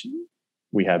college,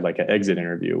 we had like an exit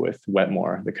interview with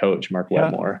Wetmore, the coach, Mark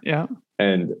Wetmore. Yeah.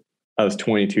 And I was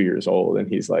 22 years old and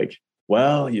he's like,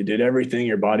 well, you did everything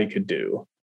your body could do.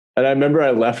 And I remember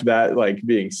I left that like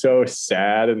being so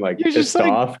sad and like pissed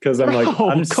off because I'm like,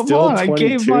 I'm still 22, I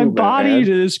gave my body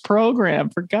to this program,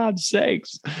 for God's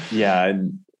sakes. Yeah.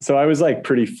 And so I was like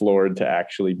pretty floored to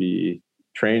actually be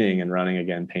training and running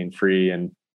again pain-free.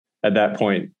 And at that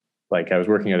point, like I was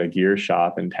working at a gear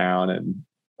shop in town and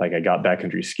like I got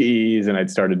backcountry skis and I'd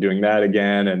started doing that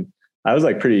again. And I was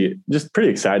like pretty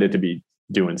excited to be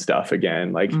doing stuff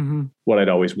again, like what I'd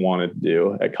always wanted to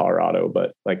do at Colorado,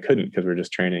 but like couldn't because we're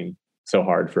just training so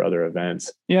hard for other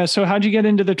events. Yeah. So how'd you get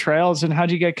into the trails and how'd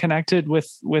you get connected with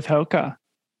Hoka?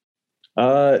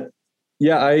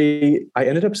 Yeah, I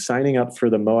ended up signing up for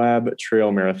the Moab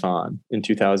Trail Marathon in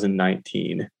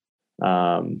 2019.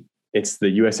 It's the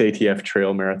USATF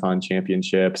Trail Marathon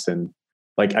Championships. And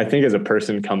like, I think as a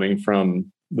person coming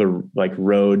from the like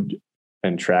road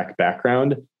and track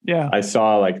background, yeah, I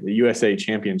saw like the USA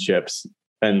Championships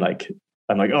and like,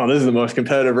 I'm like, oh, this is the most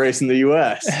competitive race in the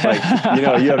US. Like, you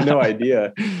know, you have no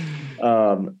idea.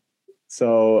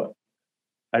 So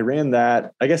I ran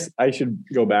that. I guess I should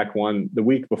go back the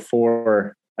week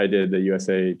before I did the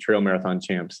USA Trail Marathon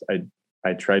Champs.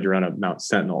 I tried to run up Mount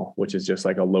Sentinel, which is just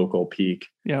like a local peak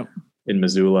in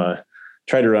Missoula.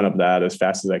 Tried to run up that as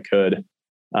fast as I could.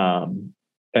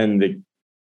 And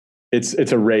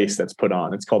it's a race that's put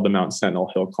on. It's called the Mount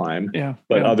Sentinel Hill Climb.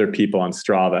 But other people on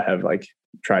Strava have like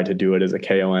tried to do it as a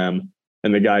KOM.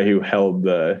 And the guy who held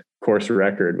the course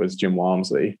record was Jim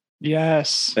Walmsley.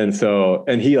 Yes. And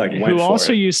he like went who for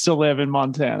also it. used to live in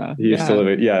Montana. He used to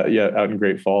live out in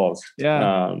Great Falls.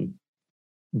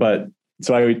 But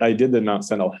so I did the Mount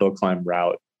Sentinel Hill Climb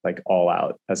route like all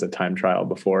out as a time trial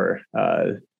before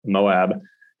Moab,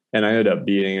 and I ended up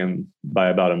beating him by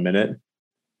about a minute.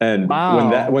 And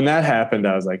when that happened,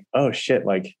 I was like, oh shit,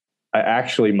 like I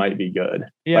actually might be good.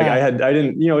 Like I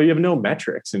didn't, you have no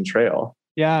metrics in trail.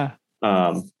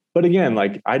 But again,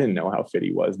 like I didn't know how fit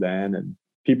he was then. And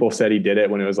people said he did it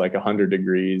when it was like 100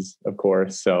 degrees, of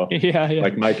course. So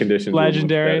like my conditions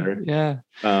legendary. were much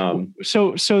better.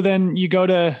 So then you go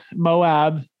to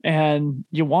Moab and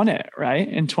you won it, right?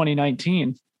 In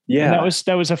 2019. Yeah. And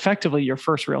that was effectively your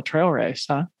first real trail race,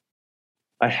 huh?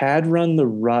 I had run the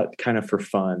rut kind of for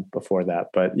fun before that,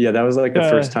 but yeah, that was like the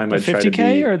first time I tried to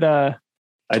be. Or the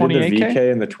 28K? I did the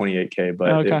VK and the 28K,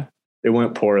 but it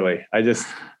went poorly. I just,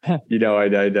 I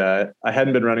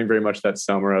hadn't been running very much that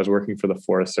summer. I was working for the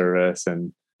Forest Service,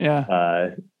 and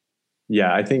I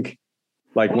think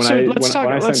like let's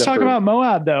talk about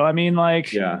Moab though. I mean,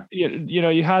 like,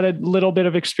 you had a little bit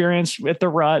of experience with the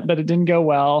rut, but it didn't go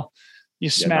well. You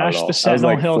smashed the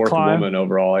Sentinel Hill fourth climb. Woman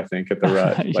overall, I think, at the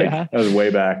rut. That was way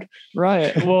back.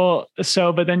 Right. Well,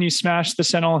 but then you smash the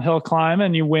Sentinel Hill climb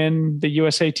and you win the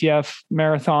USATF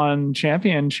Marathon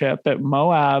Championship at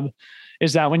Moab.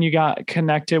 Is that when you got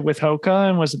connected with Hoka?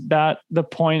 And was that the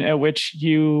point at which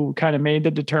you kind of made the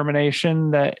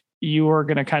determination that you were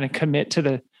going to kind of commit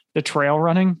to the trail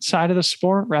running side of the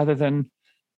sport rather than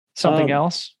something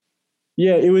else?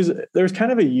 Yeah, there was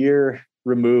kind of a year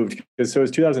removed, because so it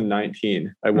was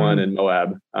 2019 I won in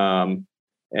Moab, and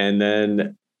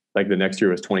then like the next year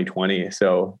was 2020,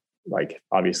 so like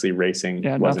obviously racing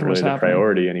wasn't really the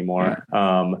priority anymore.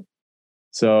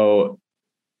 So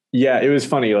it was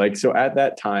funny, like, so at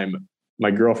that time my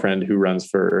girlfriend, who runs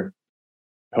for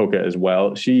Hoka as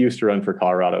well, she used to run for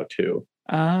Colorado too.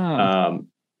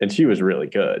 And she was really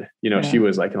good. She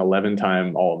was like an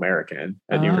 11-time All-American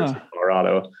at University of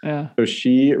Colorado. So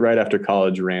she, right after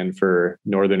college, ran for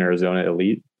Northern Arizona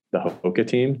Elite, the Hoka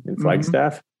team in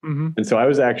Flagstaff. And so I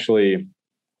was actually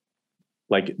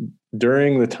like,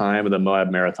 during the time of the Moab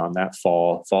Marathon, that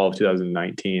fall of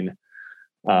 2019,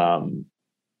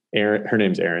 her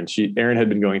name's Erin. Erin had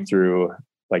been going through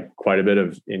like quite a bit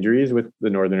of injuries with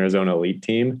the Northern Arizona Elite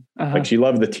team. Like she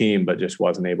loved the team, but just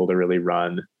wasn't able to really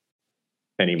run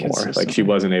anymore. Like she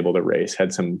wasn't able to race,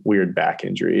 had some weird back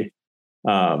injury.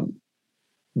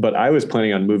 But I was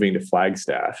planning on moving to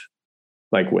Flagstaff,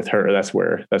 like with her. That's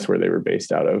where they were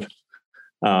based out of.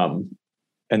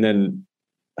 And then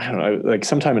I don't know, like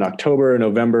sometime in October or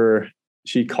November,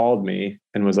 she called me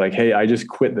and was like, "Hey, I just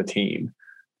quit the team."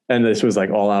 And this was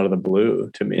like all out of the blue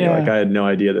to me. Like I had no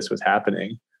idea this was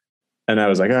happening. And I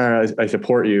was like, "All right, I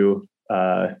support you.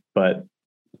 But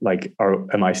like,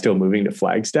 am I still moving to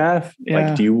Flagstaff?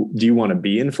 Like, do you want to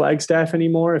be in Flagstaff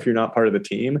anymore if you're not part of the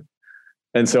team?"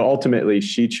 And so ultimately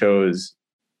she chose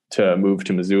to move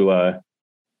to Missoula.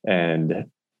 And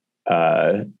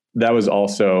that was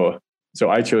also, so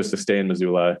I chose to stay in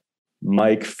Missoula.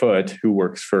 Mike Foote, who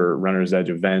works for Runner's Edge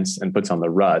Events and puts on the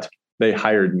rut, they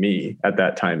hired me at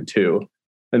that time too.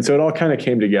 And so it all kind of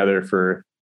came together for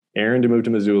Erin to move to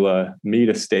Missoula, me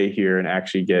to stay here and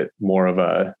actually get more of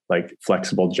a like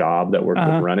flexible job that worked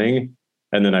with running.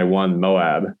 And then I won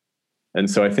Moab. And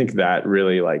so I think that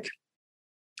really like,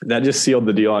 that just sealed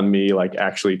the deal on me, like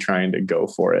actually trying to go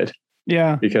for it.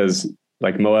 Yeah. Because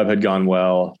like Moab had gone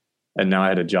well, and now I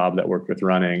had a job that worked with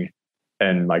running,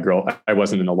 and my girl, I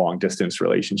wasn't in a long distance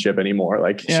relationship anymore.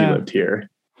 Like she lived here.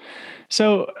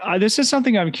 So this is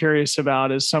something I'm curious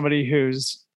about as somebody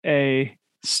who's a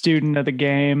student of the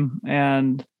game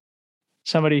and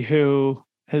somebody who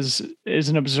is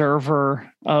an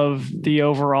observer of the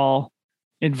overall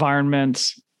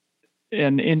environment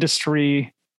and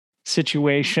industry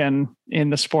situation in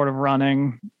the sport of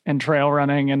running and trail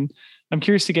running. And I'm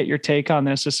curious to get your take on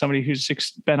this as somebody who's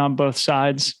been on both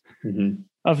sides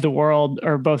of the world,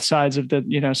 or both sides of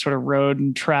the, sort of road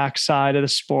and track side of the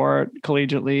sport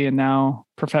collegiately and now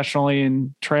professionally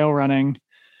in trail running.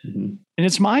 And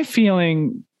it's my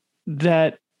feeling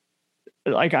that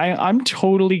like, I'm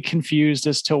totally confused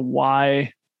as to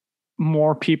why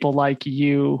more people like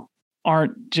you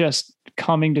aren't just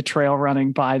coming to trail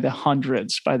running by the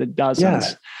hundreds, by the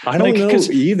dozens. Yeah, I don't know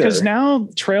either. Because now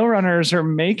trail runners are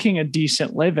making a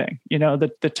decent living. You know,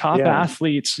 the top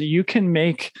athletes, you can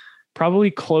make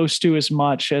probably close to as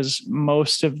much as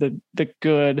most of the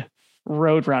good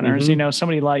road runners. You know,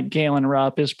 somebody like Galen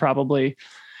Rupp is probably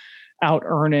out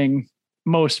earning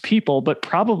most people, but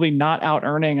probably not out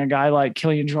earning a guy like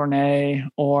Kilian Jornet,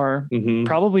 or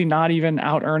probably not even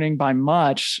out earning by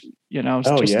much, you know,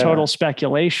 total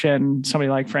speculation. Somebody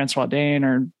like Francois Dane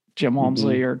or Jim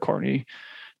Walmsley or Courtney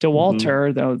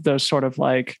DeWalter, those sort of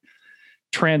like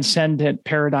transcendent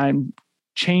paradigm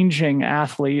changing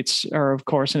athletes are of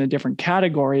course in a different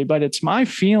category. But it's my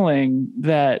feeling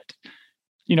that,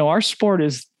 you know, our sport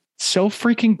is so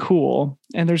freaking cool,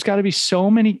 and there's got to be so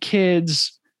many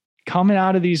kids coming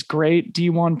out of these great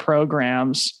D1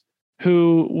 programs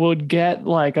who would get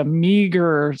like a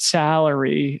meager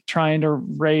salary trying to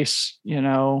race, you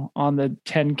know, on the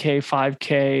 10K,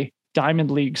 5K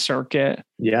Diamond League circuit,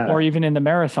 or even in the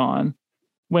marathon,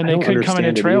 when they could come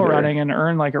into trail running and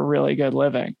earn like a really good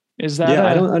living. Is that?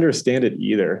 I don't understand it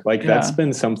either. Like that's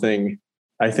been something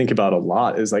I think about a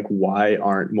lot, is like, why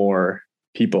aren't more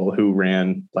people who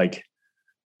ran, like,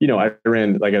 you know, I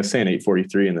ran, like I was saying,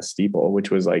 8:43 in the steeple,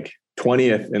 which was like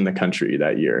 20th in the country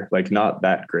that year, like not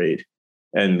that great.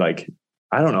 And like,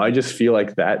 I don't know, I just feel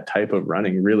like that type of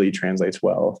running really translates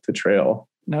well to trail.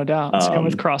 No doubt. Same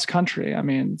with cross country. I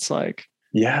mean, it's like,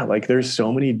 yeah, like there's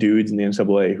so many dudes in the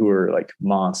NCAA who are like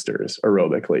monsters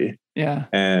aerobically. Yeah.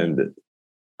 And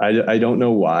I don't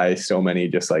know why so many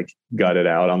just like gut it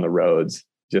out on the roads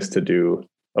just to do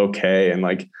okay. And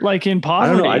like in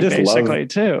poverty, I just basically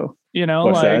too. You know,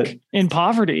 like in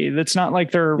poverty, that's not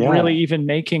like they're really even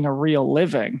making a real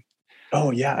living.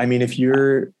 Oh yeah. I mean, if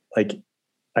you're like,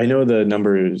 I know the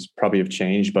numbers probably have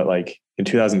changed, but like in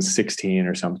 2016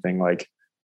 or something, like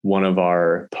one of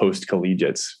our post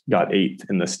collegiates got 8th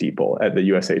in the steeple at the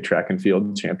USA Track and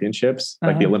Field Championships,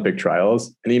 like the Olympic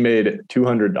trials. And he made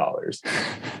 $200.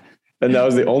 And that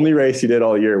was the only race he did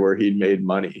all year where he'd made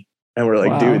money. And we're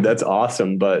like, dude, that's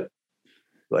awesome. But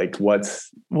like, what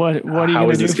are you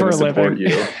going to do for a living?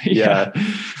 Yeah.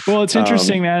 Well, it's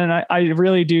interesting, man. And I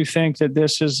really do think that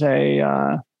this is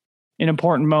an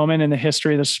important moment in the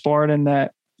history of the sport, and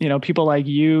that, you know, people like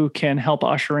you can help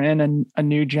usher in a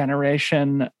new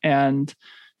generation and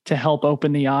to help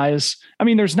open the eyes. I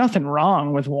mean, there's nothing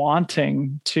wrong with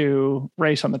wanting to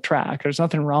race on the track. There's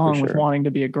nothing wrong with wanting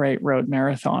to be a great road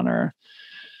marathoner.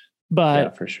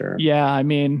 But for sure. Yeah, I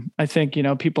mean, I think, you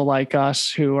know, people like us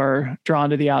who are drawn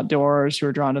to the outdoors, who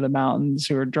are drawn to the mountains,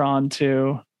 who are drawn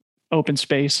to open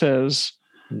spaces,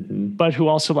 but who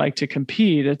also like to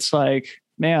compete. It's like,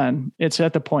 man, it's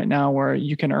at the point now where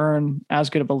you can earn as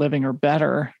good of a living or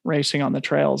better racing on the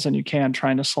trails than you can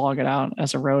trying to slog it out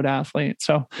as a road athlete.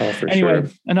 So anyway,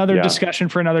 another discussion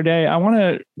for another day. I want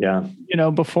to, you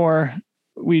know, before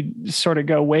we sort of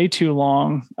go way too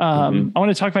long, I want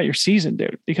to talk about your season,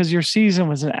 dude, because your season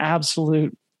was an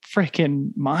absolute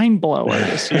freaking mind blower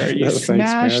this year. You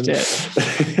smashed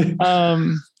it.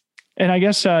 And I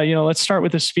guess, you know, let's start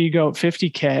with the Speedgoat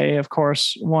 50K. Of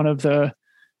course, one of the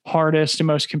hardest and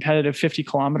most competitive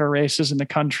 50-kilometer races in the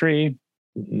country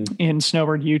in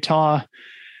Snowbird, Utah.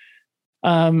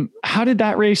 How did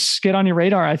that race get on your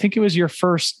radar? I think it was your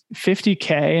first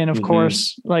 50K. And of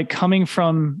course, like coming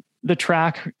from the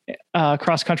track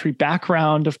cross country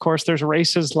background, of course, there's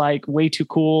races like Way Too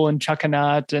Cool and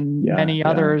Chuckanut and many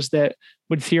others that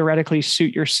would theoretically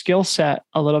suit your skill set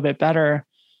a little bit better.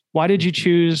 Why did you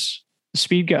choose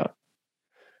Speedgoat?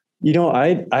 You know,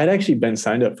 I'd actually been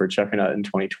signed up for Chuckanut in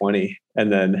 2020.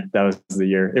 And then that was the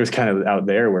year. It was kind of out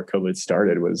there where COVID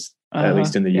started, was at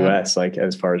least in the US, like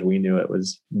as far as we knew, it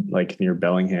was like near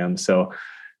Bellingham. So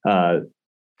I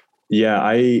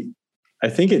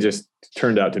think it just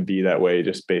turned out to be that way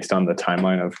just based on the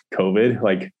timeline of COVID.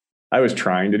 Like I was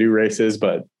trying to do races,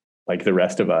 but like the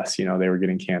rest of us, you know, they were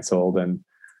getting canceled. And,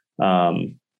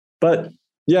 but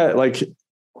yeah, like,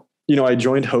 you know, I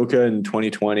joined Hoka in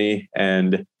 2020,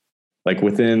 and like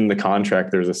within the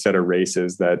contract, there's a set of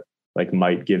races that like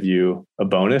might give you a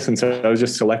bonus. And so I was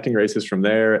just selecting races from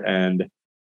there, and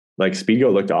like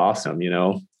Speedgoat looked awesome. You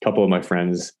know, a couple of my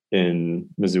friends in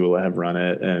Missoula have run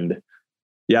it, and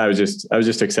yeah, I was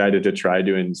just excited to try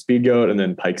doing Speedgoat and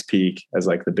then Pikes Peak as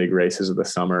like the big races of the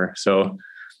summer. So,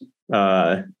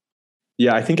 I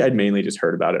think I'd mainly just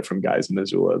heard about it from guys in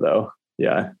Missoula though.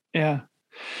 Yeah. Yeah.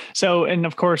 So, and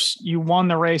of course you won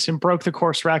the race and broke the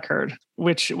course record,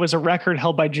 which was a record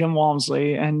held by Jim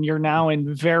Walmsley. And you're now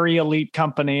in very elite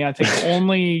company. I think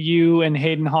only you and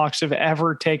Hayden Hawks have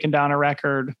ever taken down a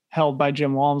record held by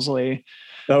Jim Walmsley.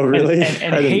 Oh, really?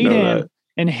 And Hayden,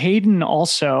 And Hayden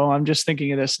also, I'm just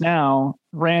thinking of this now,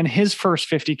 ran his first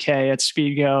 50K at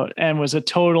Speed Goat and was a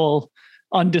total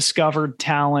undiscovered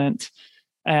talent.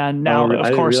 And now, I of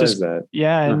didn't course, realize that.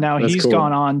 and now That's he's cool.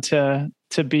 gone on to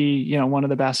be, you know, one of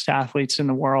the best athletes in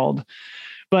the world.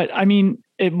 But I mean,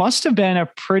 it must have been a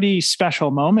pretty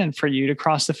special moment for you to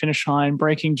cross the finish line,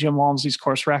 breaking Jim Walmsley's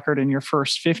course record in your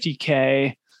first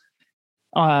 50K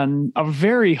on a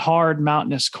very hard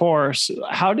mountainous course.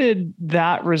 How did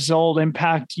that result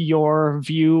impact your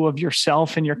view of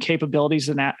yourself and your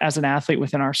capabilities as an athlete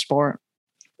within our sport?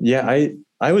 Yeah,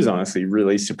 I was honestly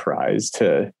really surprised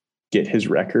to get his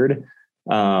record.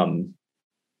 I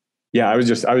was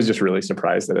just really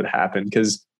surprised that it happened,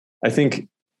 because I think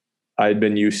I'd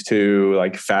been used to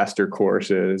like faster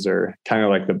courses or kind of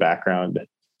like the background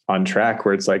on track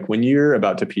where it's like when you're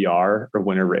about to PR or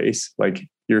win a race, like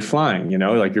you're flying, you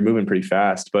know, like you're moving pretty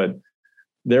fast. But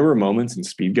there were moments in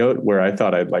Speed Goat where I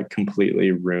thought I'd like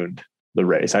completely ruined the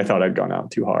race. I thought I'd gone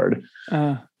out too hard.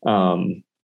 I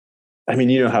mean,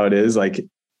 you know how it is, like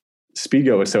Speed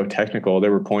Goat was so technical.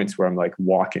 There were points where I'm like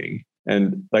walking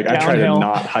and like I try to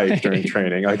not hike during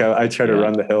training. Like I try to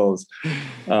run the hills.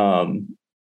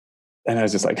 And I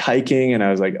was just like hiking and I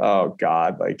was like, oh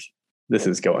God, like this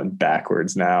is going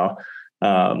backwards now.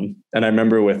 And I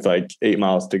remember with like 8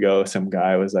 miles to go, some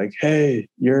guy was like, hey,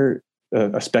 you're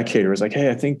a spectator was like, hey,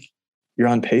 I think you're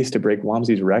on pace to break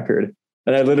Walmsley's record.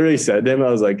 And I literally said to him, I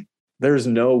was like, there's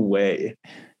no way.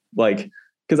 Like,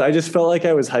 cause I just felt like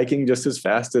I was hiking just as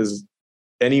fast as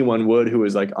anyone would who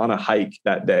was like on a hike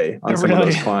that day on some of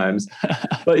those climbs.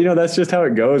 But you know, that's just how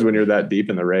it goes when you're that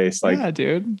deep in the race. Like, yeah,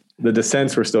 dude, the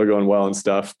descents were still going well and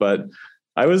stuff, but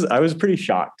I was pretty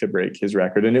shocked to break his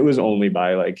record, and it was only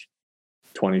by like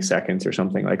 20 seconds or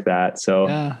something like that. So,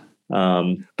 yeah.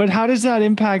 But how does that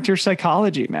impact your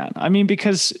psychology, man? I mean,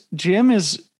 because Jim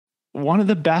is one of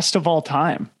the best of all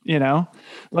time, you know,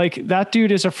 like that dude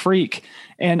is a freak.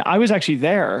 And I was actually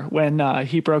there when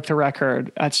he broke the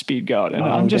record at Speed Goat. And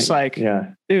I'm just like,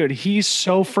 dude, he's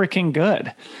so freaking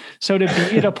good. So to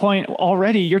be at a point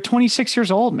already, you're 26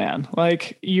 years old, man.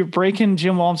 Like you're breaking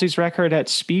Jim Walmsley's record at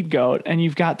Speed Goat, and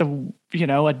you've got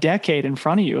a decade in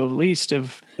front of you, at least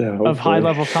of high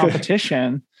level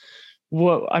competition.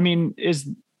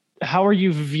 How are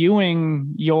you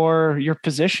viewing your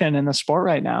position in the sport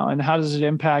right now? And how does it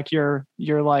impact your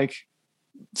like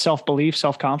self-belief,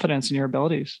 self-confidence in your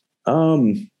abilities? I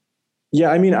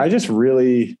mean, I just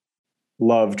really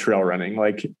love trail running.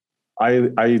 Like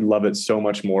I love it so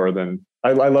much more than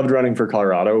I loved running for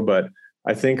Colorado, but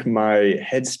I think my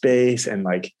headspace and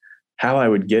like how I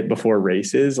would get before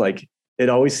races, like it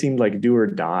always seemed like do or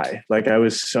die. Like I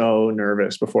was so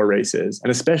nervous before races,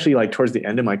 and especially like towards the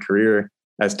end of my career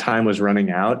as time was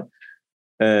running out.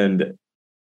 And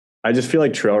I just feel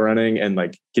like trail running and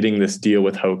like getting this deal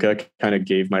with Hoka kind of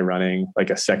gave my running like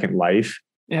a second life.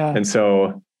 Yeah. And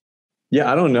so,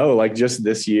 I don't know, like just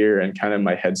this year and kind of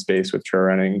my headspace with trail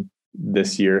running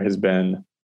this year has been,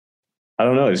 I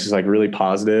don't know, it's just like really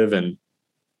positive, and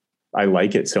I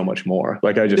like it so much more.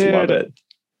 Like I just love it.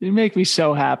 You make me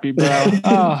so happy, bro.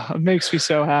 Oh, it makes me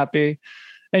so happy.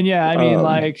 And yeah, I mean,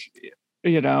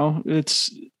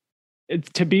 it's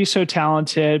to be so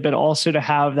talented, but also to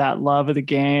have that love of the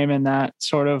game and that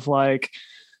sort of like,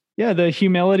 the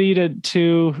humility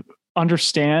to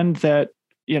understand that,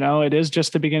 it is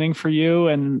just the beginning for you,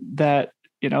 and that,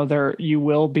 you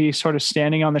will be sort of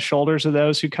standing on the shoulders of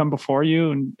those who come before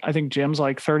you. And I think Jim's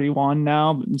like 31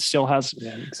 now and still has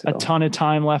a ton of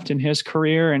time left in his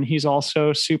career. And he's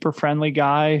also a super friendly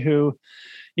guy who,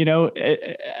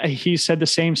 he said the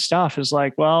same stuff is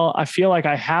like, well, I feel like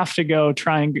I have to go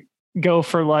try and go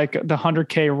for like the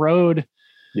 100K road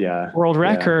world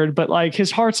record, but like his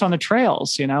heart's on the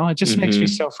trails, it just makes me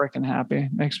so freaking happy.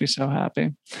 Makes me so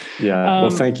happy. Yeah. Well,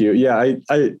 thank you. Yeah. I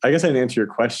guess I didn't answer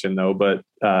your question though, but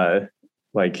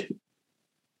like,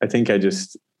 I think I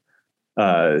just,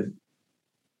 right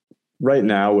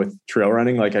now with trail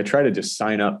running, like I try to just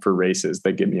sign up for races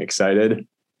that get me excited.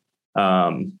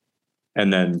 And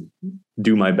then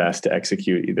do my best to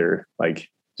execute either like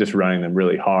just running them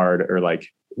really hard or like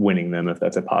winning them if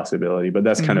that's a possibility. But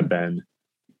that's kind of been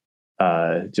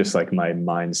just like my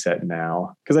mindset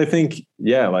now. Cause I think,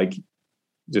 like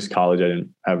just college, I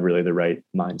didn't have really the right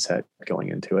mindset going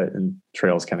into it, and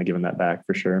trails kind of giving that back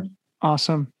for sure.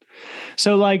 Awesome.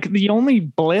 So like the only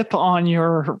blip on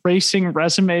your racing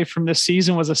resume from this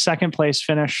season was a second place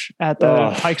finish at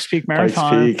the Pikes Peak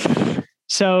Marathon. Pikes Peak.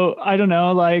 So I don't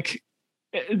know, like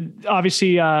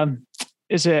obviously,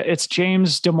 it's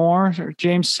James Demore or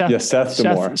James Seth? Yeah, Seth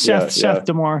Demore. Seth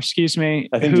Demore, excuse me.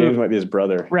 I think James might be his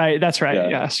brother. Right. That's right.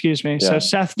 Yeah. Excuse me. Yeah. So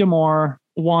Seth Demore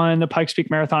won the Pikes Peak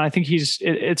Marathon. I think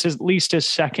it's at least his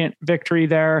second victory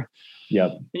there.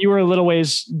 Yep. You were a little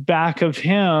ways back of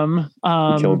him.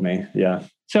 He killed me. Yeah.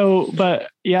 So, but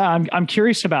yeah, I'm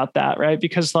curious about that, right?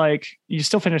 Because like you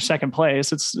still finished second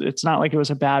place. It's not like it was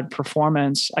a bad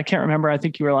performance. I can't remember. I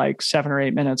think you were like 7 or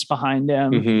 8 minutes behind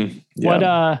him. Mm-hmm.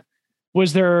 Yeah. What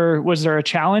was there a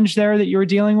challenge there that you were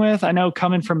dealing with? I know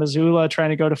coming from Missoula,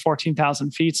 trying to go to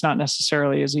 14,000 feet is not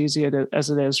necessarily as easy as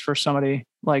it is for somebody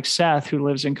like Seth who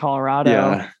lives in Colorado.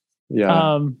 Yeah.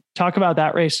 Yeah. Talk about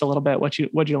that race a little bit. What'd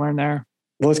you learn there?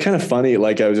 Well, it's kind of funny.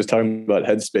 Like I was just talking about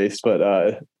headspace,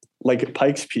 but like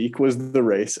Pikes Peak was the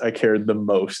race I cared the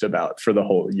most about for the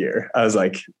whole year. I was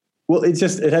like, well, it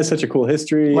has such a cool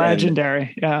history.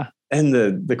 Legendary. Yeah. And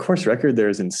the course record there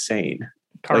is insane.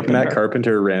 Carpenter. Like Matt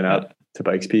Carpenter ran up to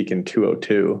Pikes Peak in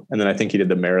 2:02. And then I think he did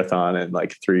the marathon in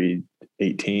like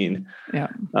 3:18. Yeah.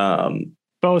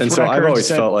 Both. And so I've always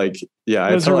felt like,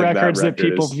 those are records that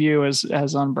people view as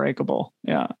unbreakable.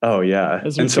 Yeah. Oh yeah.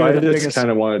 And so I just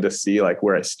kind of wanted to see like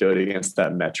where I stood against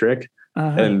that metric.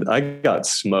 And I got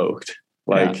smoked.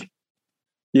 Like,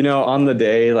 on the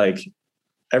day, like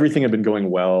everything had been going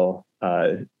well.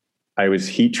 I was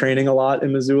heat training a lot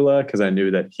in Missoula because I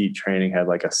knew that heat training had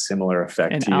like a similar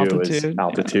effect to you as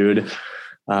altitude.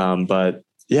 But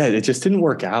yeah, it just didn't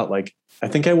work out. Like, I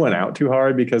think I went out too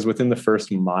hard because within the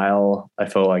first mile, I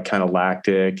felt like kind of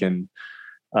lactic and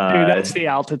dude, that's the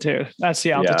altitude.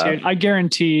 Yeah. I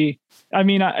guarantee. I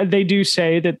mean, they do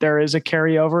say that there is a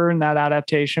carryover in that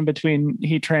adaptation between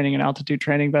heat training and altitude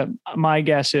training. But my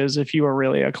guess is if you were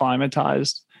really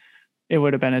acclimatized, it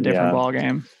would have been a different ball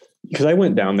game. Because I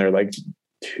went down there like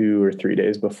 2 or 3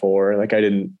 days before. Like I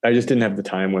just didn't have the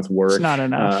time with work. It's not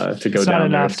enough to go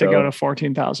down there. To go to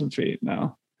 14,000 feet.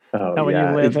 No. Not when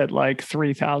you live at like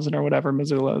 3,000 or whatever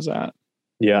Missoula is at.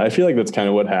 Yeah. I feel like that's kind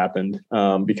of what happened.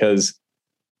 Because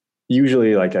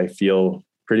usually like I feel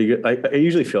pretty good. I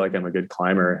usually feel like I'm a good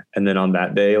climber. And then on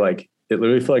that day, like it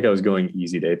literally felt like I was going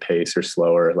easy day pace or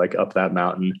slower, like up that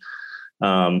mountain.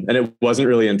 And it wasn't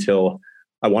really until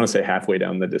I want to say halfway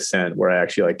down the descent where I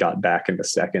actually like got back into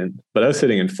second, but I was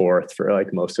sitting in fourth for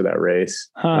like most of that race.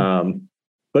 But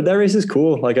that race is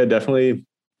cool. Like I definitely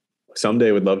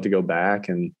someday would love to go back,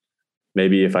 and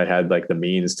maybe if I had like the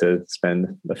means to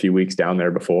spend a few weeks down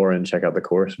there before and check out the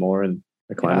course more and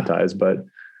acclimatize. But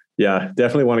yeah,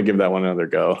 definitely want to give that one another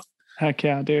go. Heck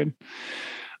yeah, dude.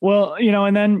 Well,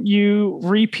 and then you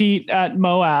repeat at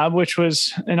Moab, which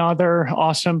was another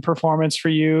awesome performance for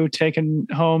you, taking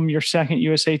home your second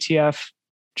USATF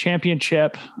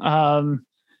championship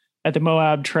at the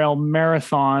Moab Trail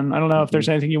Marathon. I don't know if there's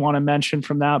anything you want to mention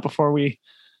from that before we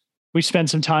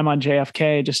spent some time on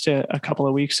JFK just a couple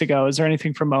of weeks ago. Is there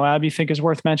anything from Moab you think is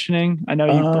worth mentioning? I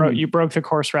know you broke the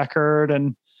course record,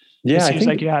 and it seems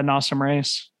like you had an awesome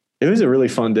race. It was a really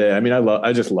fun day. I mean,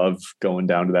 I just love going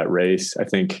down to that race. I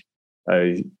think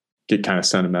I get kind of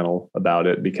sentimental about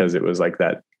it because it was like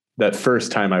that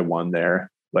first time I won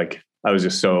there. Like I was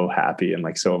just so happy and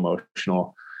like so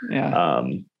emotional. Yeah.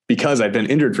 Because I've been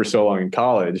injured for so long in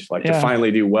college, like to finally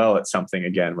do well at something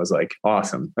again was like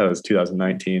awesome. That was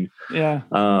 2019. Yeah.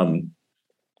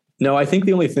 No, I think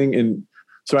the only thing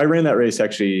so I ran that race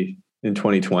actually in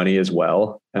 2020 as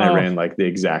well. And I ran like the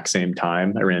exact same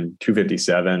time. I ran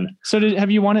 2:57. So have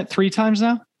you won it 3 times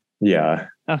now? Yeah.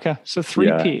 Okay. So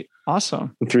 3-peat.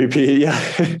 Awesome. 3-peat. Yeah.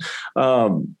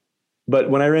 But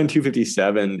when I ran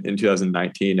 2:57 in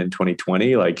 2019 and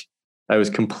 2020, like I was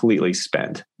completely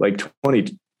spent. Like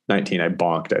 2019, I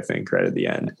bonked, I think, right at the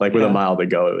end, like with a mile to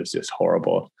go, it was just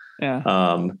horrible. Yeah.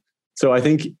 So I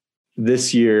think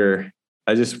this year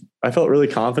I felt really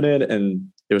confident,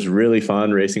 and it was really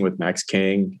fun racing with Max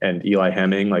King and Eli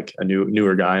Hemming, like a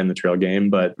newer guy in the trail game.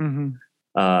 But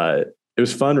it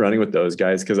was fun running with those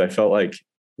guys because I felt like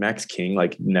Max King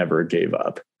like never gave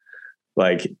up.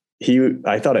 Like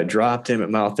I thought I dropped him at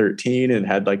mile 13 and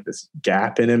had like this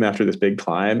gap in him after this big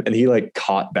climb, and he like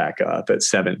caught back up at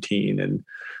 17, and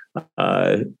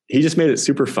he just made it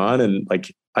super fun. And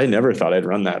like I never thought I'd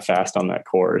run that fast on that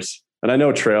course. And I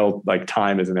know trail, like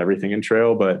time isn't everything in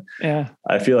trail, but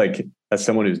I feel like as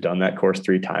someone who's done that course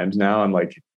 3 times now, I'm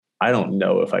like, I don't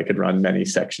know if I could run many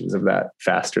sections of that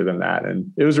faster than that.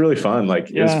 And it was really fun. Like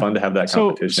it was fun to have that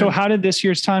competition. So how did this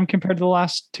year's time compare to the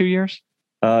last 2 years?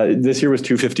 This year was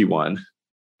 2:51.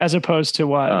 As opposed to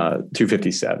what?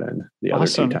 2:57 the other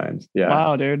 2 times. Yeah.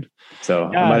 Wow, dude. So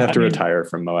I might have to retire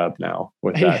from Moab now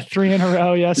with that. 3 in a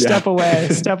row. Yeah. Step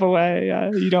away. Yeah.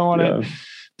 You don't want to.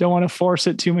 don't want to force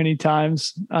it too many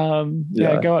times.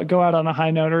 Go out on a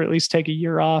high note, or at least take a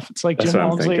year off. It's like That's Jim what I'm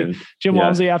Walmsley. thinking. Jim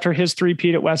Walmsley, after his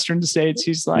three-peat at Western States,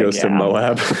 he's like, Goes to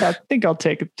Moab. I think I'll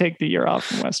take the year off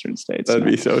from Western States. That'd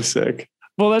be so sick.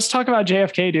 Well, let's talk about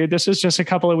JFK, dude. This was just a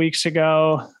couple of weeks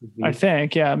ago, I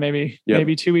think. Yeah, maybe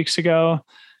 2 weeks ago.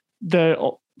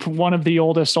 One of the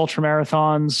oldest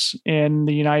ultramarathons in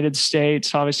the United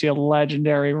States, obviously a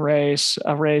legendary race,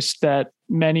 a race that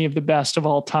many of the best of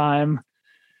all time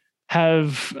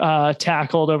have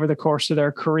tackled over the course of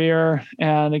their career.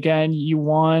 And again, you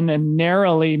won and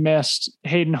narrowly missed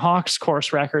Hayden Hawk's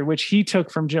course record, which he took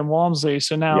from Jim Walmsley.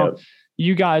 So now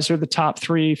you guys are the top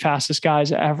 3 fastest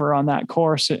guys ever on that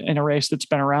course in a race that's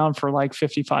been around for like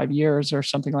 55 years or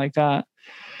something like that.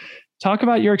 Talk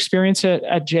about your experience at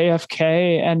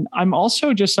JFK. And I'm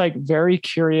also just like very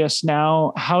curious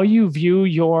now how you view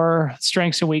your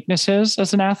strengths and weaknesses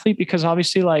as an athlete, because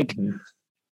obviously like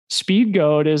Speed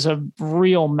Goat is a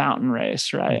real mountain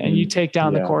race, right? And you take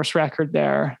down the course record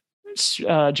there.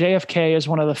 JFK is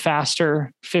one of the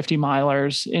faster 50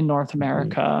 milers in North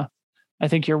America. I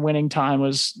think your winning time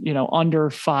was, under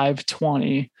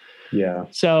 5:20. Yeah.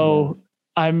 So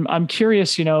I'm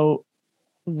curious,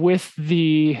 with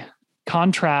the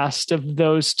contrast of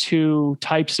those two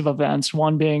types of events,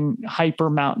 one being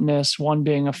hyper mountainous, one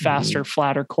being a faster,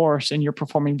 flatter course, and you're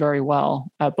performing very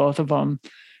well at both of them.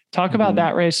 Talk about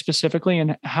that race specifically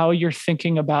and how you're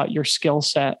thinking about your skill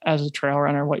set as a trail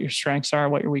runner, what your strengths are,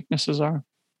 what your weaknesses are.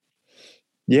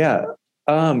 Yeah.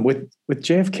 With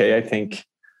JFK, I think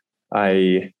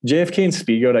JFK and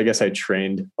Speed Goat, I guess I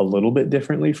trained a little bit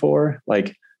differently for.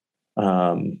 Like,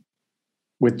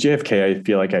 with JFK, I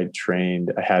feel like I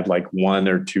had like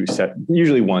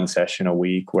usually one session a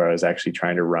week where I was actually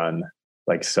trying to run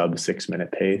like sub 6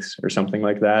 minute pace or something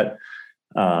like that.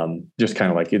 Just kind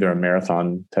of like either a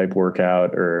marathon type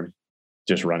workout or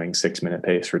just running 6 minute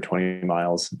pace for 20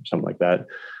 miles, something like that.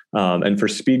 And for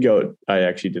Speed Goat, I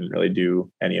actually didn't really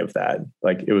do any of that.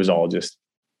 Like it was all just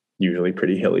usually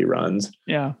pretty hilly runs.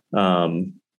 Yeah.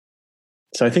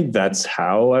 So I think that's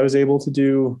how I was able to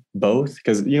do both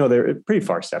because, they're pretty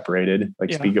far separated.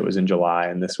 Like Speed Goat was in July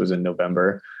and this was in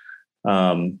November.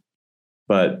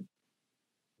 But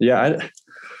yeah,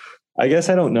 I guess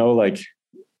I don't know like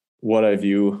what I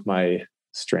view my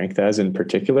strength as in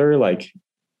particular, like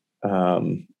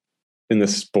in the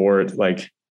sport,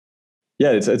 like,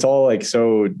 yeah, it's all like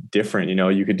so different.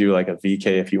 You could do like a VK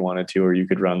if you wanted to, or you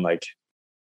could run like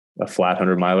a flat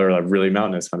 100 miler, like really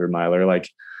mountainous 100 miler. Like,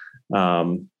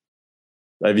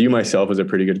 I view myself as a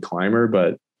pretty good climber,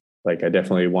 but like, I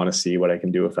definitely want to see what I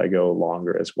can do if I go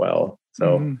longer as well.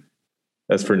 So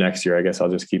as for next year, I guess I'll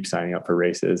just keep signing up for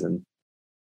races and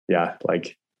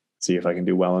like see if I can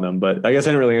do well in them. But I guess I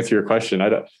didn't really answer your question.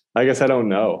 I guess I don't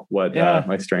know what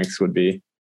my strengths would be.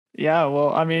 Yeah.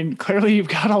 Well, I mean, clearly you've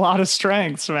got a lot of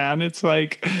strengths, man. It's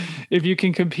like, if you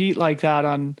can compete like that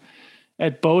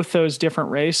at both those different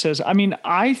races, I mean,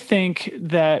 I think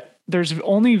that there's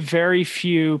only very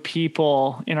few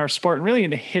people in our sport and really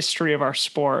in the history of our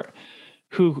sport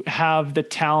who have the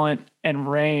talent and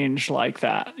range like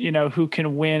that, who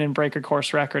can win and break a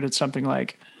course record at something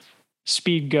like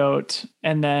Speed Goat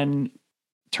and then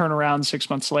turn around 6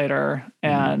 months later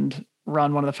and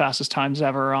run one of the fastest times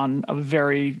ever on a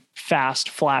very fast,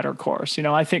 flatter course.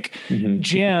 I think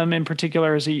Jim in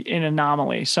particular is an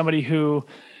anomaly, somebody who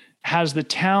has the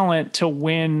talent to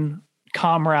win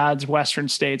Comrades, Western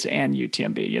States, and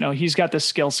UTMB. He's got the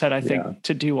skill set, I think,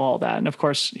 to do all that. And of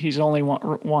course, he's only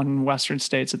won Western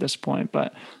States at this point,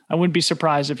 but I wouldn't be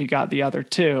surprised if he got the other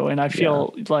two. And I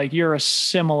feel like you're a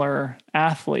similar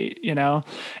athlete, and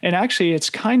actually it's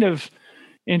kind of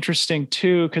interesting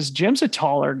too, because Jim's a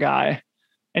taller guy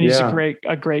and he's a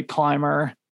great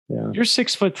climber. Yeah. You're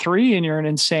 6'3" and you're an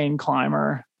insane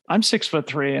climber. I'm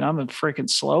 6'3" and I'm a freaking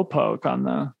slowpoke on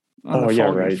the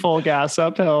full gas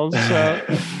uphills.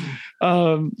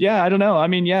 So, I don't know. I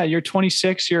mean, you're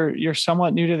 26, you're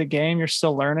somewhat new to the game. You're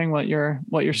still learning what your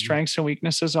strengths and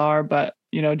weaknesses are, but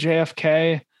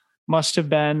JFK must have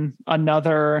been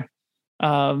another,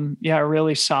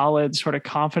 really solid sort of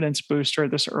confidence booster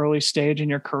at this early stage in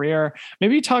your career.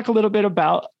 Maybe talk a little bit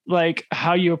about like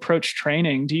how you approach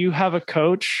training. Do you have a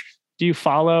coach? Do you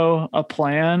follow a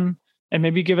plan? And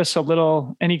maybe give us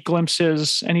any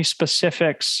glimpses, any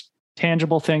specifics,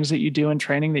 tangible things that you do in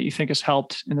training that you think has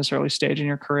helped in this early stage in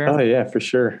your career? Oh yeah, for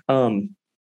sure. I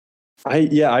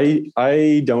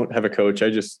don't have a coach. I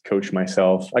just coach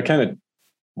myself. I kind of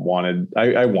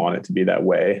I want it to be that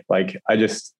way. Like I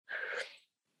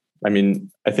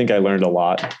think I learned a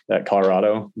lot at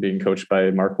Colorado being coached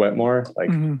by Mark Wetmore. Like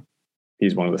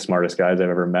he's one of the smartest guys I've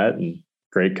ever met. And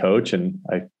great coach, and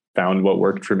I found what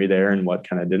worked for me there and what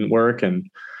kind of didn't work. And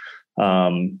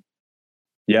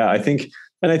I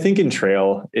think in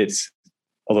trail, it's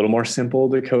a little more simple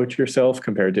to coach yourself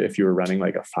compared to if you were running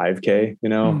like a 5K,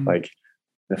 like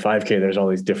the 5K, there's all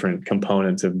these different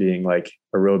components of being like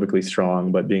aerobically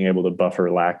strong, but being able to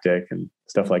buffer lactic and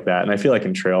stuff like that. And I feel like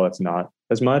in trail, it's not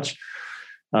as much.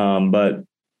 But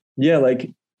yeah,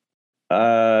 like,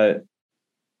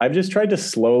 I've just tried to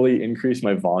slowly increase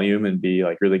my volume and be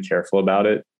like really careful about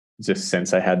it, just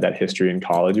since I had that history in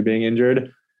college of being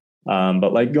injured.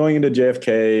 But like going into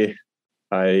JFK,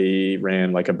 I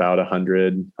ran like about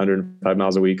 105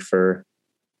 miles a week for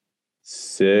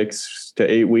 6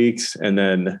 to 8 weeks. And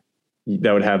then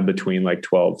that would have between like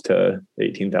 12 to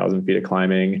 18,000 feet of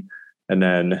climbing. And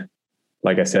then,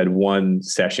 like I said, one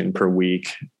session per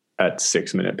week at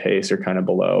 6-minute pace or kind of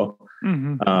below.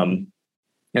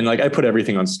 And like I put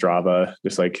everything on Strava,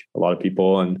 just like a lot of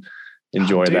people, and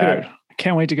enjoy that. I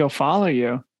can't wait to go follow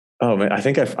you. Oh man, I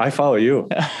think I follow you.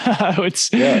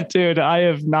 Dude, I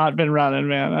have not been running,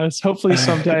 man. Hopefully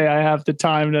someday I have the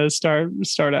time to start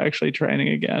actually training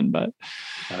again. But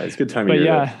it's a good time. But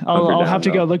yeah, I'll have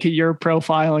to go look at your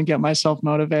profile and get myself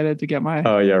motivated to get my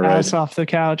ass off the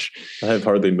couch. I have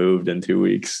hardly moved in 2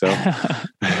 weeks, so.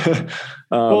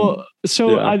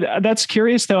 That's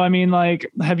curious though. I mean,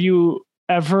 like, have you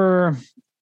ever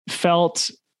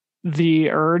felt the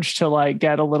urge to like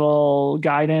get a little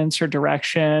guidance or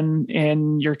direction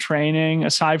in your training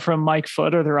aside from Mike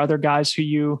Foote? Are there other guys who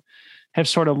you have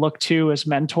sort of looked to as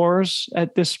mentors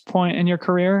at this point in your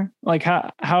career? Like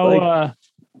how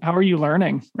are you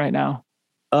learning right now?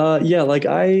 Like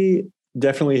I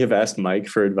definitely have asked Mike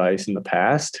for advice in the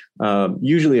past,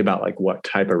 usually about like what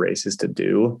type of races to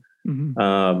do.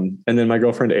 And then my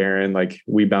girlfriend, Erin, like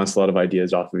we bounce a lot of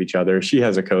ideas off of each other. She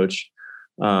has a coach,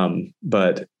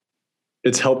 but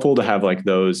it's helpful to have like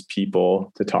those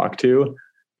people to talk to.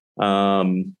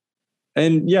 And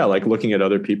yeah, like looking at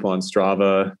other people on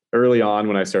Strava early on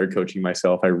when I started coaching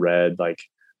myself, I read like,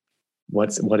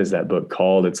 what is that book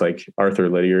called? It's like Arthur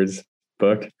Lydiard's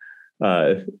book.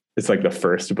 It's like the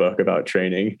first book about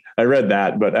training. I read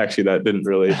that, but actually that didn't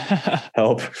really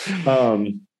help.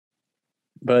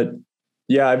 But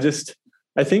yeah,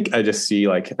 I think I just see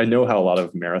like, I know how a lot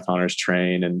of marathoners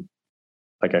train, and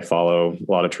like I follow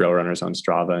a lot of trail runners on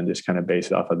Strava and just kind of base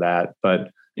it off of that.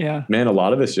 But yeah, man, a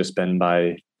lot of it's just been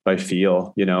by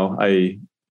feel, I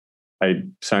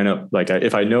sign up, like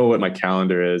if I know what my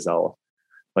calendar is, I'll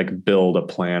like build a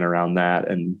plan around that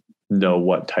and know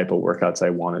what type of workouts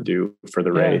I want to do for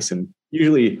the race. And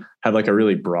usually have like a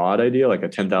really broad idea, like a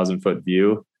 10,000 foot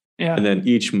view. Yeah. And then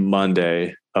each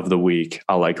Monday of the week,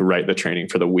 I'll like write the training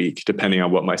for the week, depending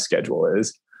on what my schedule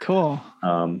is. Cool.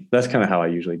 That's kind of how I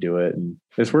usually do it. And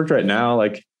it's worked right now.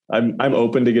 Like I'm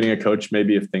open to getting a coach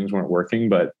maybe if things weren't working,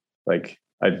 but like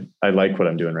I like what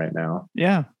I'm doing right now.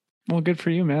 Yeah. Well, good for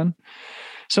you, man.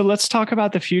 So let's talk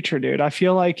about the future, dude. I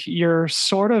feel like you're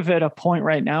sort of at a point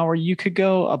right now where you could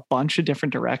go a bunch of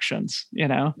different directions,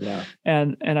 Yeah.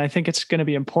 And I think it's going to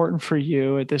be important for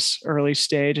you at this early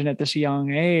stage and at this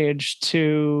young age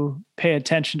to pay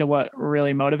attention to what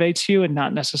really motivates you and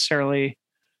not necessarily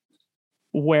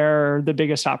where the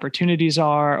biggest opportunities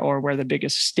are or where the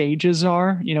biggest stages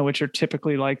are, which are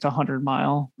typically like the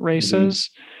 100-mile races.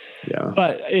 Yeah.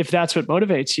 But if that's what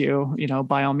motivates you,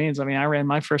 by all means. I mean, I ran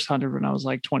my first 100 when I was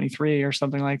like 23 or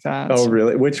something like that. Oh,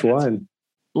 really? Which one?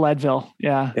 Leadville.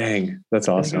 Yeah. Dang. That's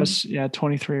awesome.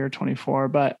 23 or 24.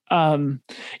 But I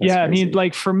mean,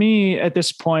 like for me at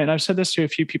this point, I've said this to a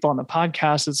few people on the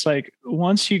podcast. It's like,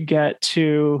 once you get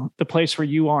to the place where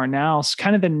you are now, it's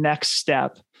kind of the next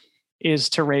step is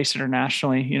to race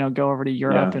internationally, go over to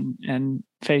Europe and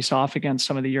face off against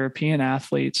some of the European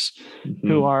athletes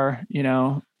who are,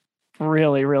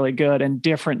 really, really good and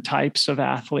different types of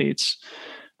athletes,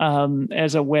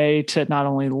 as a way to not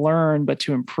only learn, but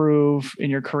to improve in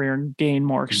your career and gain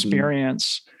more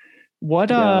experience. What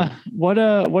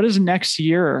does next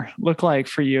year look like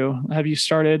for you? Have you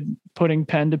started putting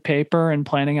pen to paper and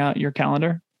planning out your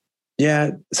calendar?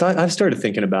 Yeah. So I've started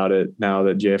thinking about it now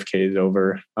that JFK is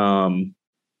over. So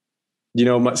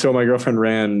my girlfriend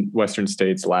ran Western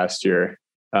States last year.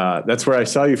 That's where I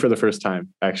saw you for the first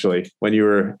time, actually, when you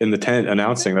were in the tent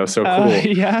announcing. That was so cool.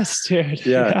 Yes, dude.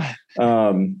 Yeah.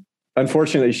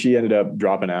 Unfortunately, she ended up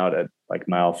dropping out at like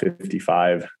mile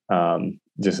 55. It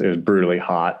was brutally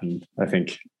hot. And I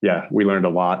think, we learned a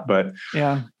lot, but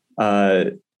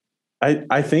I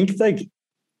think like,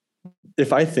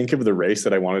 if I think of the race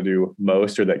that I want to do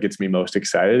most, or that gets me most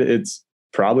excited, it's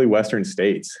probably Western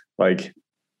States. Like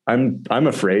I'm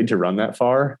afraid to run that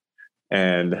far.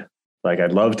 And like,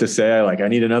 I'd love to say I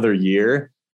need another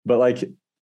year, but like,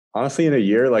 honestly, in a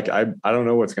year, like I don't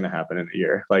know what's going to happen in a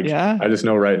year. Like, Yeah. I just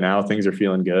know right now things are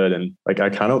feeling good. And like,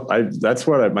 that's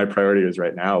what my priority is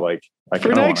right now. Like, I For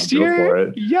kind of want to next go year? for it.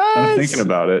 I'm thinking Yes.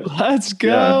 about it. Let's Yeah.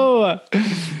 go.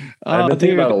 I've Oh, been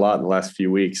thinking about it dude. a lot in the last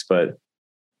few weeks, but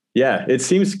yeah, it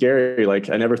seems scary. Like,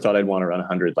 I never thought I'd want to run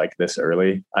 100 like this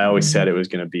early. I always said it was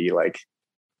going to be like,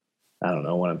 I don't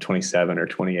know, when I'm 27 or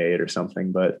 28 or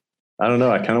something, but I don't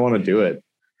know. I kind of want to do it.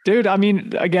 Dude, I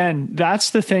mean, again,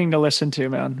 that's the thing to listen to,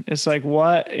 man. It's like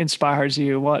what inspires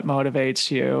you, what motivates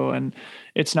you. And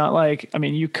it's not like, I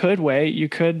mean, you could wait, you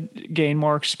could gain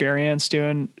more experience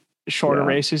doing shorter Yeah.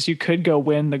 races. You could go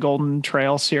win the Golden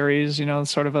Trail Series,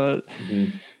 sort of a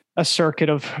circuit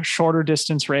of shorter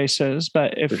distance races.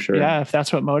 But For if, sure. yeah, if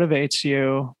that's what motivates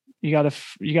you, you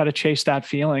gotta chase that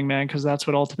feeling, man, because that's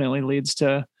what ultimately leads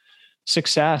to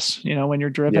success, when you're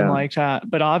driven Yeah. like that.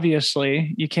 But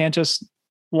obviously you can't just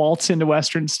waltz into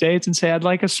Western States and say, I'd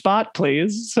like a spot,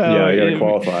 please. So Yeah. I got to it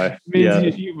qualify.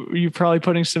 means Yeah. you're probably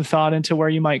putting some thought into where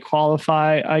you might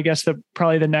qualify. I guess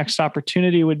probably the next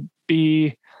opportunity would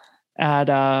be at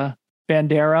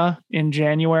Bandera in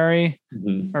January,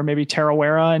 or maybe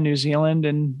Tarawera in New Zealand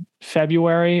in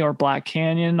February, or Black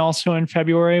Canyon also in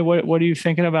February. What are you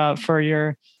thinking about for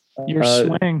your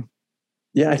swing?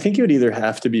 Yeah, I think it would either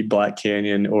have to be Black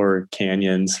Canyon or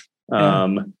Canyons.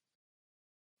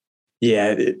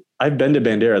 Yeah. I've been to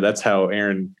Bandera. That's how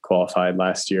Aaron qualified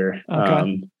last year.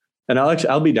 Okay. And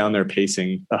I'll be down there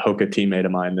pacing a Hoka teammate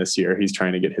of mine this year. He's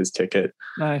trying to get his ticket.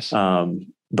 Nice.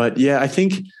 But yeah, I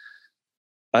think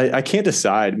I can't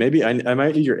decide. Maybe I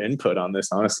might need your input on this,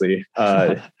 honestly.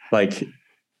 Like,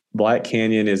 Black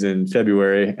Canyon is in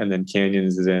February and then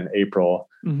Canyons is in April.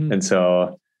 Mm-hmm. And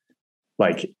so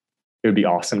like, it would be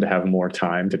awesome to have more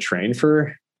time to train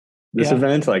for this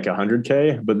event, like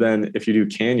 100K. But then if you do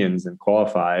Canyons and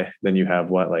qualify, then you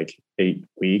have like 8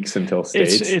 weeks until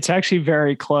States. It's actually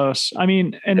very close. I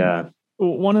mean, and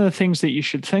one of the things that you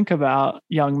should think about,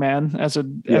 young man, as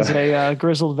a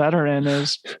grizzled veteran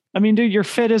is, I mean, dude, you're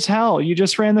fit as hell. You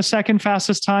just ran the second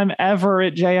fastest time ever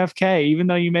at JFK, even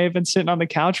though you may have been sitting on the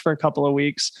couch for a couple of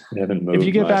weeks. If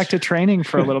you get back to training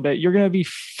for a little bit, you're going to be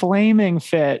flaming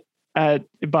fit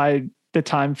by the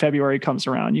time February comes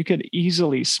around. You could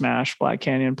easily smash Black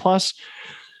Canyon. Plus,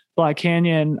 Black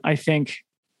Canyon, I think,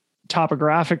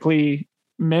 topographically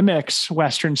mimics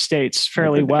Western States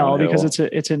fairly well because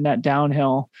it's a net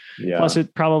downhill. Yeah. Plus,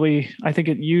 I think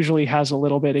it usually has a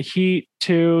little bit of heat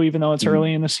too, even though it's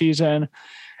early in the season.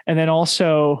 And then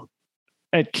also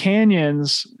at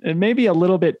Canyons, it may be a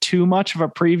little bit too much of a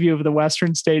preview of the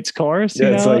Western States course.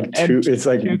 Yeah, it's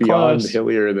like beyond close.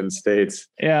 Hillier than States.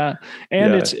 Yeah,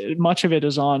 and it's much of it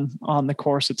is on the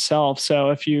course itself.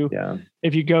 So if you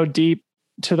go deep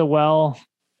to the well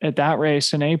at that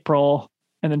race in April,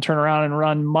 and then turn around and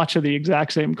run much of the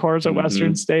exact same course at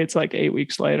Western States like 8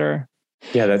 weeks later.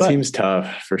 Yeah, that seems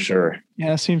tough for sure.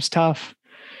 Yeah, it seems tough.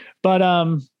 But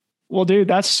well, dude,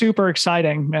 that's super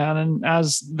exciting, man. And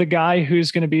as the guy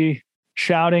who's going to be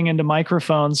shouting into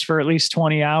microphones for at least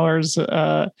 20 hours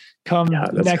come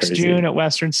next June at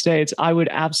Western States, I would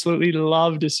absolutely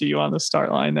love to see you on the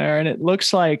start line there. And it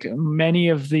looks like many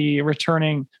of the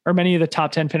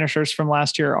top 10 finishers from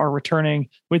last year are returning,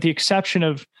 with the exception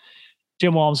of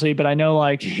Jim Walmsley, but I know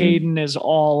Hayden is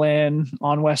all in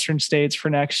on Western States for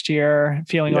next year,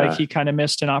 feeling like he kind of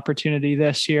missed an opportunity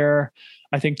this year.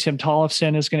 I think Tim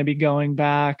Tollefson is going to be going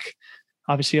back,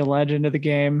 obviously a legend of the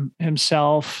game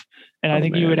himself. And I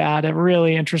think you would add a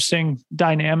really interesting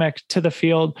dynamic to the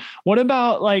field. What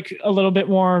about a little bit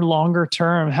more longer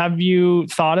term? Have you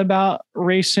thought about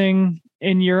racing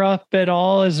in Europe at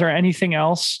all? Is there anything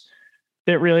else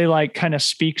that really kind of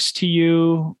speaks to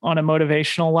you on a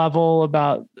motivational level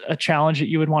about a challenge that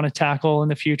you would want to tackle in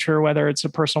the future, whether it's a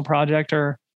personal project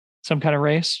or some kind of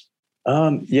race?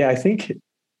 I think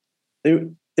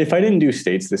if I didn't do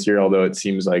States this year, although it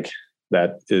seems like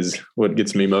that is what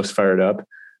gets me most fired up,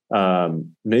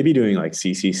 maybe doing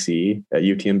CCC at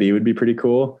UTMB would be pretty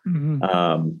cool.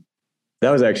 That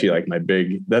was actually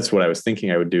that's what I was thinking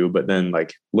I would do. But then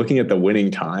looking at the winning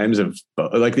times of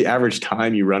the average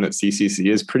time you run at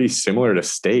CCC is pretty similar to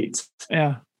States.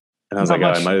 Yeah. And I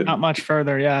was not much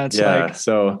further. Yeah. It's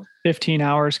so 15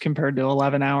 hours compared to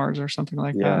 11 hours or something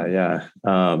like that. Yeah.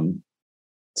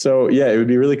 So it would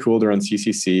be really cool to run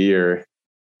CCC, or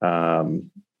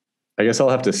I guess I'll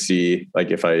have to see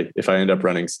if I end up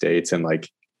running States and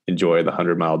enjoy the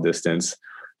 100-mile distance.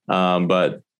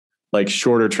 But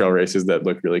shorter trail races that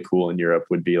look really cool in Europe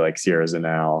would be Sierra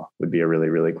Zanal would be a really,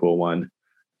 really cool one.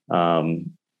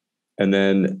 And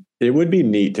then it would be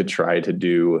neat to try to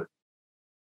do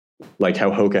like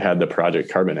how Hoka had the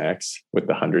Project Carbon X with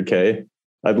the 100K.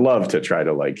 I'd love to try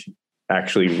to like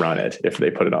actually run it if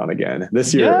they put it on again.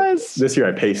 This year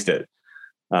I paced it,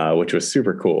 which was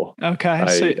super cool. Okay.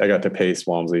 I got to pace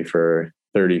Walmsley for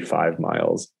 35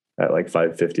 miles at like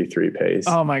 5:53 pace.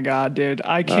 Oh my God, dude.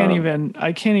 I can't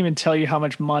even tell you how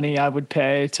much money I would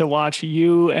pay to watch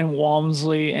you and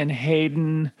Walmsley and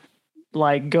Hayden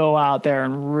like go out there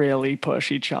and really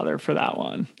push each other for that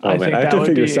one. I have to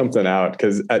figure something out,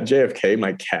 because at JFK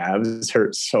my calves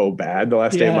hurt so bad the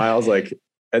last 8 miles. Like,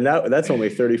 and that's only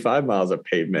 35 miles of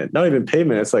pavement. Not even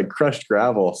pavement, it's like crushed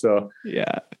gravel. So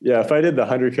yeah. If I did the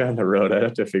 100K on the road, I'd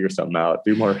have to figure something out.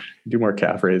 Do more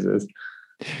calf raises.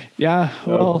 Yeah.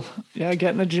 Well, get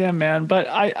in the gym, man. But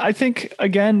I think,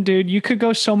 again, dude, you could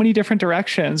go so many different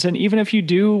directions. And even if you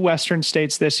do Western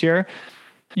States this year,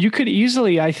 you could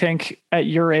easily, I think, at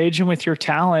your age and with your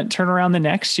talent, turn around the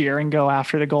next year and go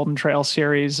after the Golden Trail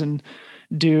Series and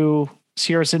do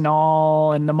Sierra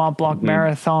Zinal and the Mont Blanc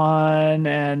Marathon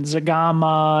and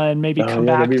Zagama, and maybe come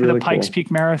back to the Pikes Peak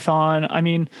Marathon. I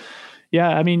mean,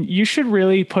 you should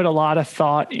really put a lot of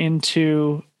thought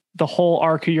into the whole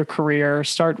arc of your career.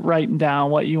 Start writing down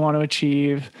what you want to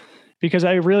achieve, because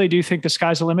I really do think the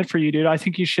sky's the limit for you, dude. I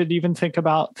think you should even think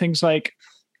about things like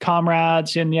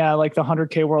comrades and like the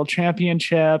 100K World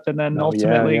Championship, and then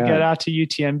ultimately get out to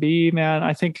UTMB, man.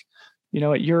 I think,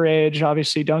 at your age,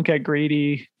 obviously don't get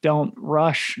greedy. Don't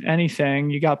rush anything.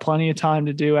 You got plenty of time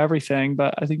to do everything,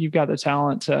 but I think you've got the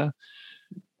talent to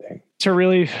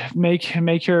really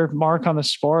make your mark on the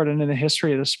sport and in the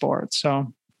history of the sport.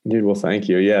 So, dude, well, thank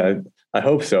you. Yeah, I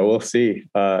hope so. We'll see.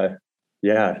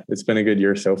 It's been a good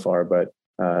year so far, but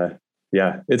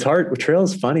it's hard. Trail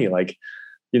is funny. Like,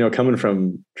 coming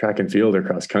from track and field or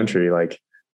cross country, like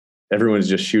everyone's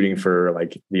just shooting for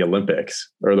like the Olympics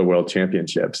or the World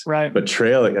Championships. Right. But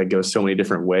trail, it goes so many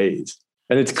different ways.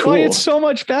 And it's cool. It's so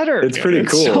much better. It's pretty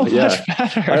cool. So much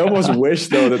better. I almost wish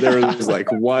though that there was like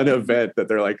one event that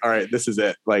they're like, all right, this is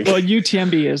it. Like, well,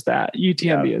 UTMB is that.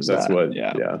 That's what.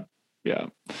 Yeah.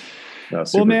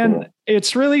 Well, man, cool.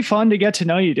 It's really fun to get to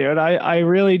know you, dude. I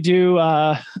really do.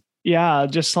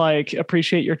 Just like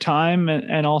appreciate your time,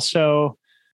 and also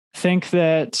think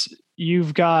that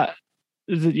you've got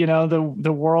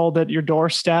the world at your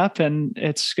doorstep, and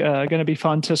it's going to be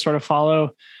fun to sort of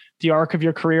follow the arc of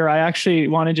your career. I actually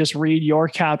want to just read your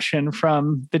caption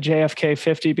from the JFK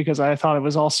 50, because I thought it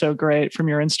was also great from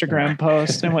your Instagram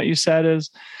post. And what you said is,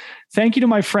 thank you to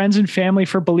my friends and family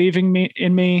for believing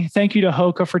in me. Thank you to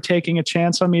Hoka for taking a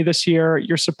chance on me this year.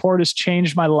 Your support has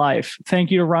changed my life. Thank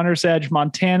you to Runner's Edge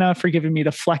Montana for giving me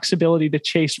the flexibility to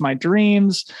chase my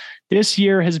dreams. This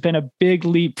year has been a big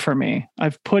leap for me.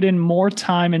 I've put in more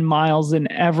time and miles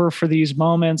than ever for these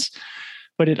moments,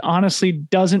 but it honestly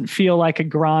doesn't feel like a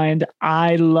grind.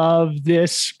 I love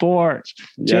this sport.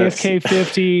 Yes. JFK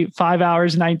 50, 5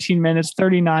 hours, 19 minutes,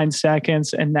 39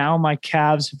 seconds. And now my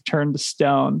calves have turned to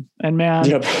stone. And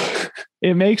man,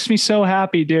 it makes me so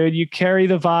happy, dude. You carry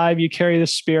the vibe, you carry the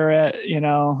spirit,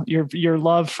 your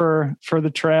love for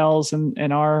the trails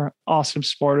and our awesome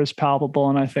sport is palpable.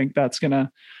 And I think that's going to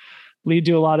lead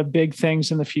to a lot of big things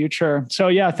in the future.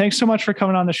 So thanks so much for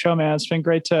coming on the show, man. It's been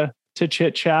great to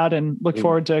chit chat, and look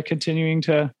forward to continuing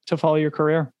to follow your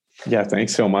career. Yeah.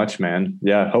 Thanks so much, man.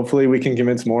 Yeah. Hopefully we can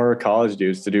convince more college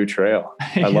dudes to do trail.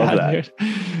 I love that.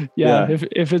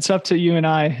 If it's up to you and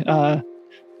I,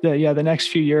 the next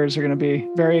few years are going to be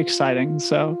very exciting.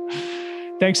 So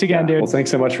thanks again, dude. Well, thanks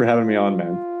so much for having me on,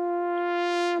 man.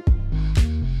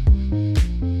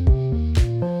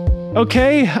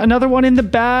 Okay. Another one in the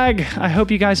bag. I hope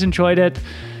you guys enjoyed it.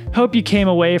 Hope you came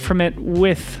away from it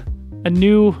with a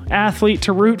new athlete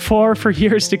to root for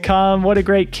years to come. What a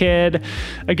great kid.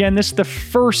 Again, this is the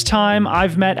first time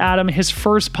I've met Adam, his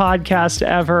first podcast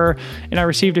ever, and I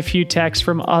received a few texts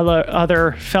from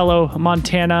other fellow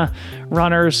Montana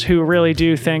runners who really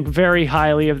do think very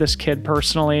highly of this kid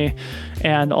personally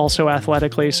and also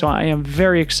athletically. So I am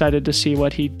very excited to see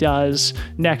what he does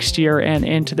next year and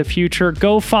into the future.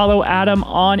 Go follow Adam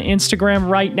on Instagram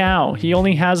right now. He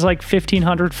only has like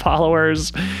 1,500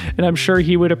 followers, and I'm sure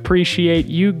he would appreciate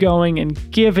you going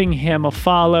and giving him a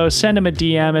follow. Send him a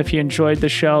DM if you enjoyed the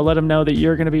show. Let him know that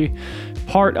you're going to be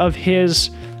part of his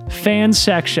fan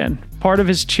section, part of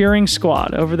his cheering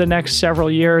squad over the next several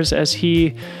years as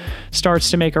he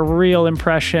starts to make a real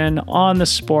impression on the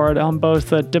sport on both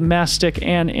the domestic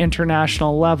and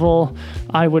international level,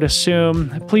 I would assume.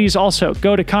 Please also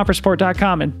go to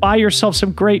compressport.com and buy yourself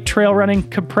some great trail running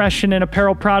compression and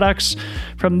apparel products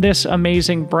from this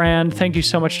amazing brand. Thank you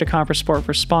so much to Compressport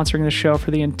for sponsoring the show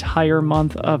for the entire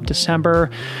month of December.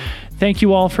 Thank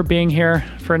you all for being here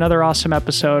for another awesome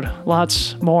episode.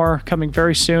 Lots more coming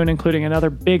very soon, including another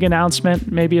big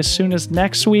announcement, maybe as soon as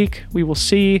next week. We will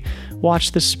see.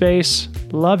 Watch this space.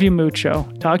 Love you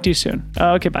mucho. Talk to you soon.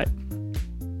 Okay, bye.